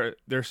because there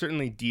are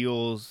certainly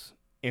deals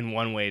in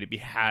one way to be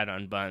had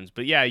on Buns,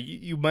 but yeah,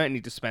 you might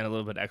need to spend a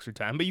little bit extra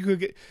time, but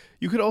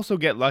you could also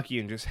get lucky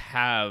and just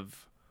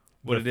have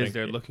what it is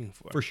they're looking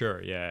for. For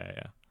sure.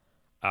 Yeah.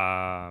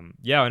 I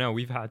know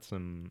we've had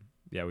some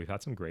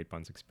great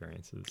Buns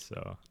experiences.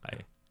 So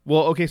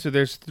okay, so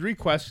there's 3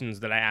 questions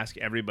that I ask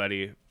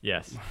everybody.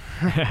 Yes.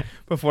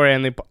 Before I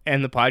end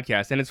the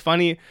podcast, and it's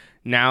funny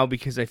now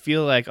because I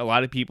feel like a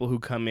lot of people who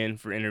come in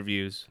for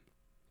interviews,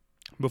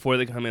 before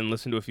they come in,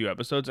 listen to a few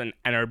episodes and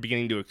are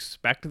beginning to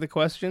expect the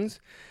questions.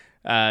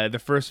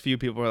 The first few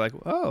people are like,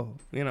 oh,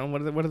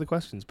 what are the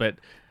questions? But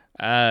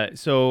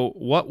so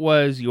what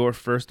was your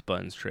first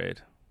Buns trade?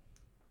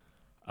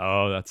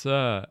 Oh,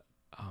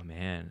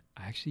 man,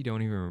 I actually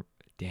don't even.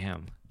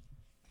 Damn.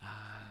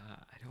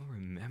 I don't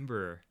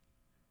remember.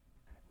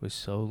 It was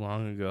so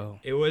long ago.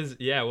 It was,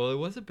 it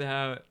was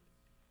about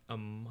a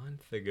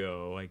month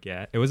ago, I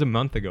guess. It was a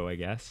month ago, I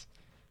guess.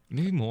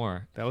 Maybe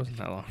more. That wasn't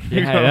that long.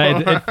 Yeah,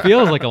 it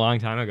feels like a long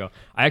time ago.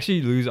 I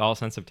actually lose all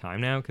sense of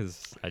time now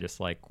because I just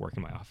like work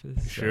in my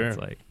office. Sure. So it's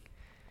like,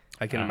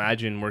 I can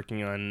imagine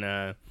working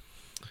on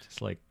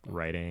just like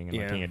writing and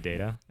looking at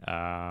data.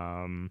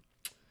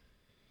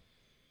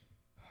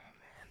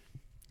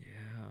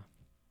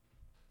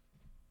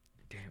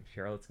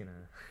 Charlotte's gonna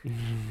be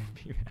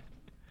mad.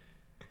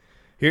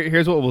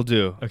 Here's what we'll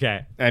do.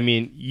 Okay. I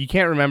mean, you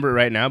can't remember it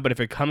right now, but if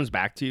it comes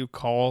back to you,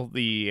 call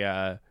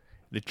the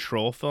the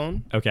Troll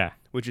phone, Okay.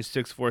 which is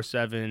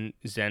 647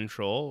 Zen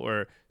Troll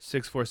or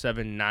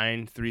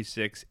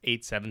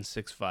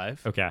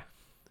 647-936-8765. Okay.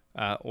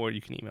 Or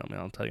you can email me.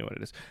 I'll tell you what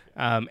it is.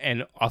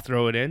 And I'll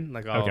throw it in.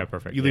 Like, Okay,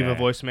 perfect. You leave Yeah, a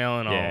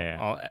voicemail, and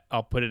Yeah,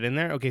 I'll put it in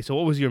there. Okay, so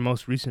what was your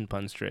most recent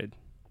buns trade?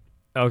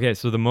 Okay,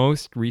 so the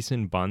most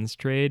recent buns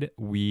trade,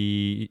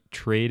 we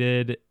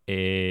traded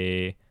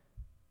a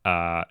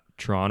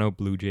Toronto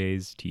Blue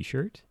Jays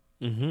t-shirt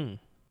Mm-hmm.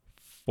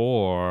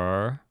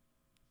 for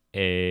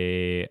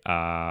a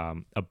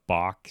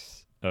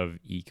box of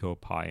Eco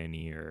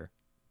Pioneer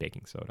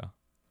baking soda.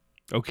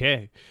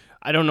 Okay,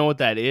 I don't know what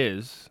that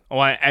is. Oh,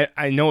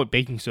 I know what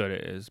baking soda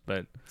is,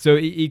 but So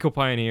Eco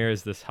Pioneer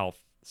is this health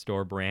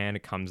store brand.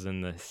 It comes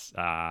in this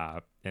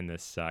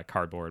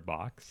cardboard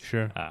box.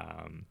 sure.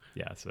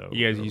 Yeah. So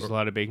You guys use a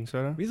lot of baking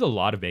soda? We use a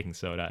lot of baking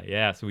soda.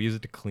 Yeah. So we use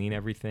it to clean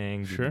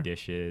everything, do Sure. the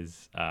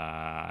dishes.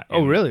 Oh,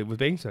 and- really? With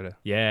baking soda?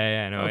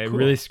 Yeah. No, Oh, it cool.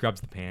 really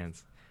scrubs the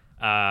pans.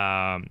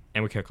 And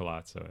we cook a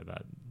lot, so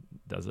that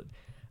does it.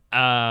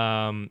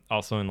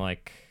 Also in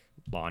like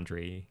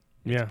laundry.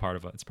 Yeah. It's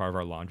part of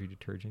our laundry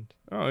detergent.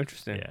 Oh,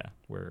 interesting. Yeah.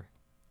 We're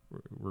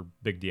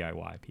big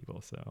DIY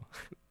people, so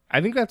I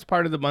think that's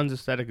part of the buns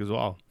aesthetic as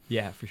well.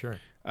 yeah, for sure.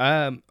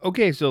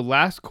 Okay, so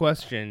last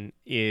question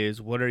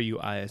is, what are you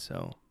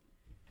ISO?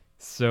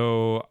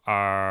 So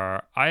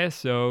our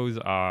ISOs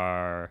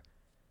are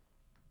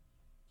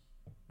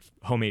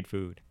homemade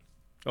food.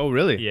 Oh,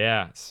 really?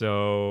 Yeah.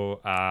 So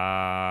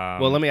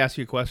Well, let me ask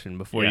you a question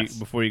before yes.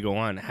 you go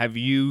on. Have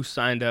you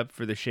signed up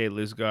for the Shea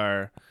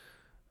Lisgar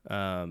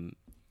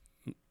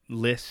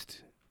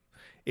list?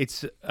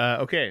 It's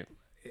okay.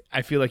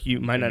 I feel like you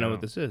might not know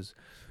what this is,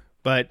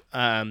 but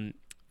it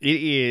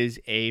is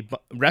a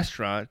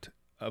restaurant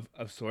of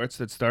sorts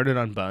that started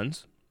on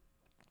buns.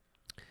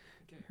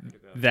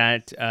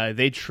 That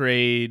they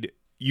trade.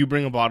 You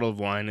bring a bottle of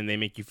wine and they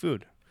make you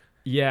food.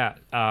 Yeah.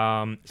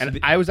 And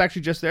I was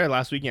actually just there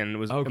last weekend. And it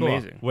was cool.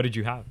 amazing. What did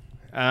you have?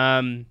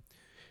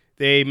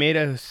 They made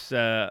us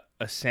a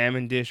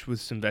salmon dish with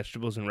some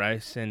vegetables and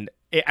rice, and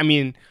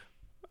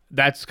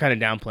that's kind of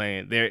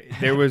downplaying it.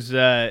 There was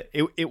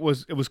it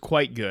was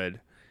quite good,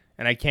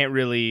 and I can't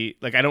really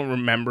I don't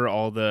remember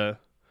all the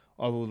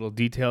little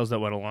details that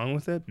went along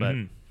with it, but.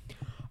 Mhm.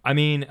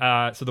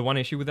 So the one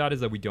issue with that is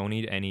that we don't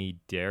eat any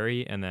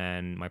dairy, and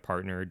then my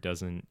partner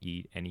doesn't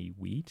eat any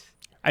wheat.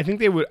 I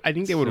think they would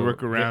So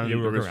work around they the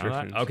work around that?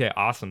 restrictions. Okay,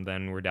 awesome.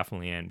 Then we're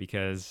definitely in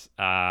because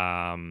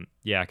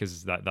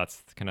because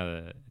that's kind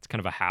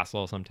of a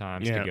hassle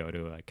sometimes Yeah. to go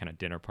to a kind of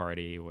dinner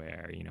party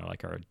where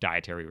our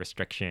dietary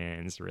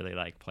restrictions really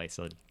place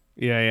a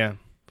Yeah.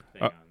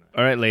 thing on that.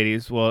 All right,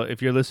 ladies. Well,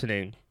 if you're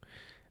listening,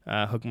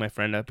 hook my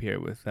friend up here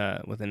with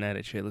a net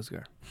at Shea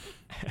Lisgar.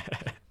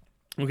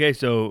 Okay,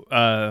 so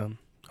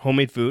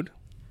homemade food.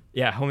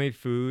 Yeah, homemade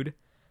food.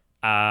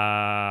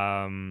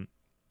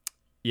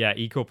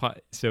 Eco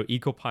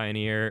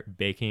Pioneer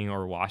baking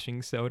or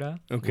washing soda,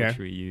 Okay. which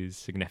we use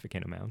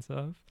significant amounts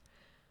of.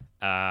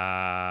 What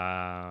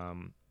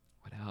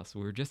else?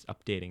 We're just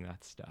updating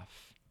that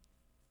stuff.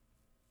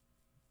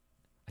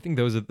 I think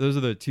those are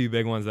the two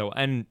big ones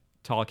and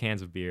tall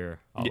cans of beer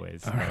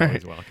always all are right.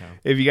 always welcome.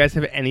 If you guys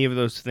have any of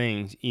those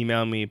things,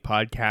 email me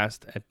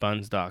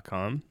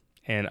podcast@buns.com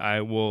and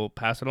I will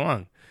pass it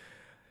along.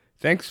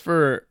 Thanks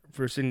for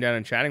sitting down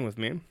and chatting with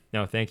me.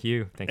 No, thank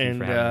you. Thank you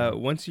for having And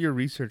me. once your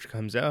research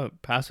comes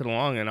out, pass it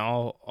along and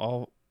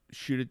I'll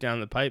shoot it down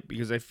the pipe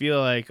because I feel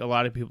like a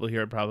lot of people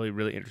here are probably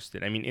really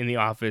interested. I mean, in the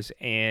office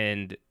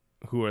and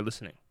who are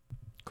listening.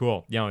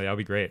 Cool. Yeah, that'll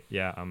be great.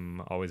 Yeah,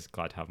 I'm always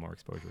glad to have more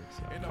exposure.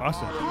 So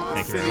Awesome.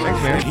 thank you very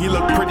much. Thanks, man. He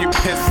looked pretty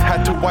pissed,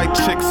 had two white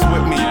chicks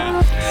with me.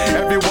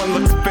 Everyone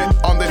looks fit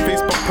on their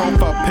Facebook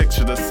profile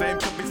picture. The same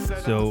could be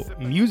said. So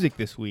music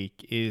this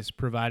week is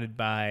provided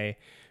by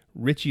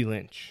Richie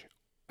Lynch.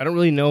 I don't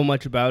really know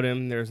much about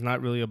him. There's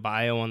not really a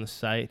bio on the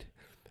site,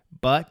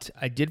 but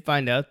I did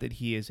find out that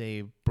he is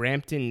a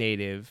Brampton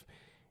native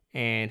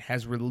and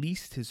has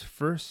released his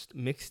first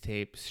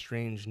mixtape,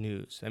 Strange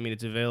News. I mean,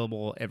 it's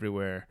available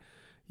everywhere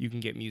you can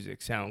get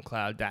music,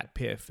 SoundCloud,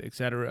 DatPiff,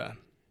 etc.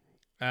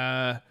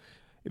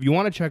 If you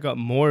want to check out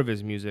more of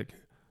his music,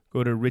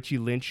 go to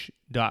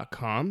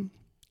richielynch.com.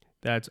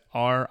 That's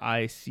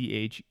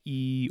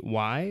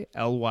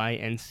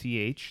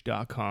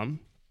RicheyLynch.com.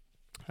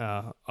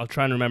 I'll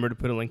try and remember to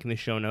put a link in the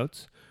show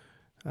notes.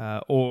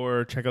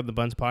 Or check out the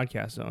Buns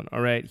Podcast Zone.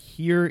 All right,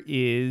 here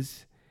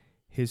is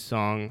his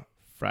song,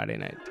 Friday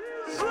Night.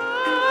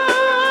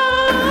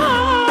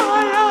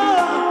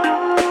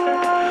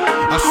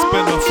 I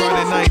spend on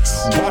Friday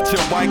nights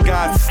watching white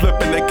guys slip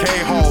in their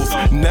K-holes.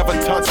 Never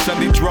touch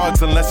any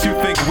drugs unless you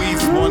think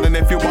weed's one. And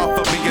if you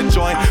offer me a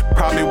joint,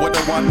 probably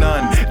wouldn't want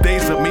none.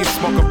 Days of me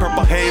smoking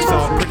purple haze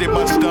are pretty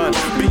much done.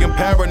 Being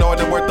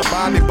paranoid and worth the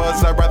body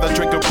buzz, I'd rather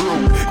drink a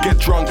brew, get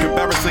drunk,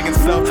 embarrassing and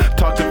stuff.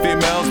 Talk to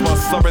females while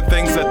slurring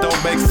things that don't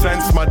make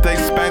sense. My day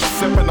spent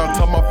sipping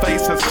until my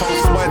face has cold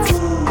sweats.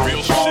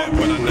 Real shit,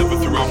 but I never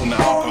threw up from the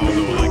alcohol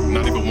though, like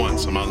not even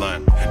once on my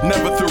line.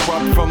 Never threw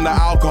up from the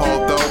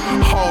alcohol though.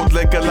 Hold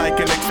liquor like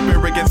an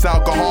experienced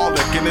alcoholic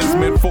in his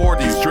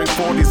mid-40s. Drink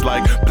 40s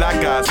like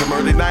black guys from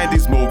early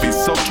 90s movies.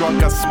 So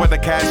drunk I swear the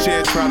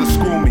cashier trying to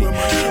screw me.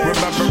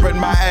 Remembering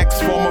my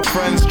ex, former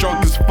friends,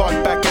 drunk as fuck,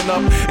 backing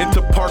up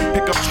into park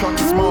pickup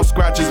trucks. Small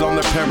scratches on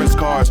their parents'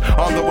 cars,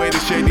 on the way to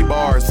shady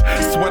bars.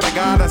 Swear to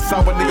God I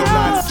saw a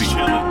neo-Nazi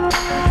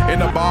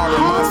in a bar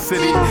in my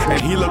city,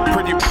 and he looked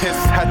pretty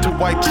pissed, had 2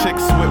 white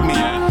chicks with me.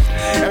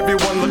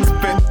 Everyone looks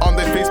fit on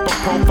their Facebook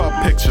profile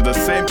picture. The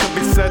same could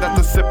be said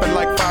after sipping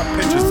like 5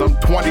 pitchers. I'm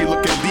 20,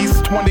 look at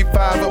least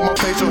 25 with my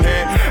facial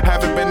hair.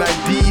 Haven't been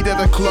ID'd at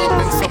a club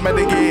in so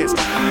many years.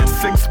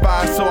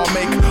 6'5", so I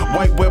make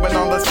white women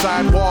on the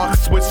sidewalk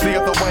switch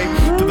the other way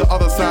to the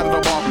other side of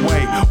the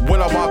walkway.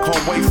 When I walk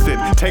home wasted,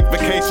 take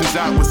vacations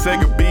out with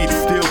Sega beats,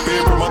 steal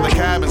beer from other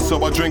cabins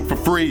so I drink for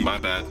free. My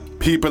bad.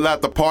 People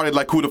at the party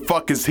like, who the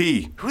fuck is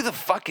he? Who the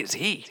fuck is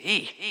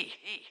he?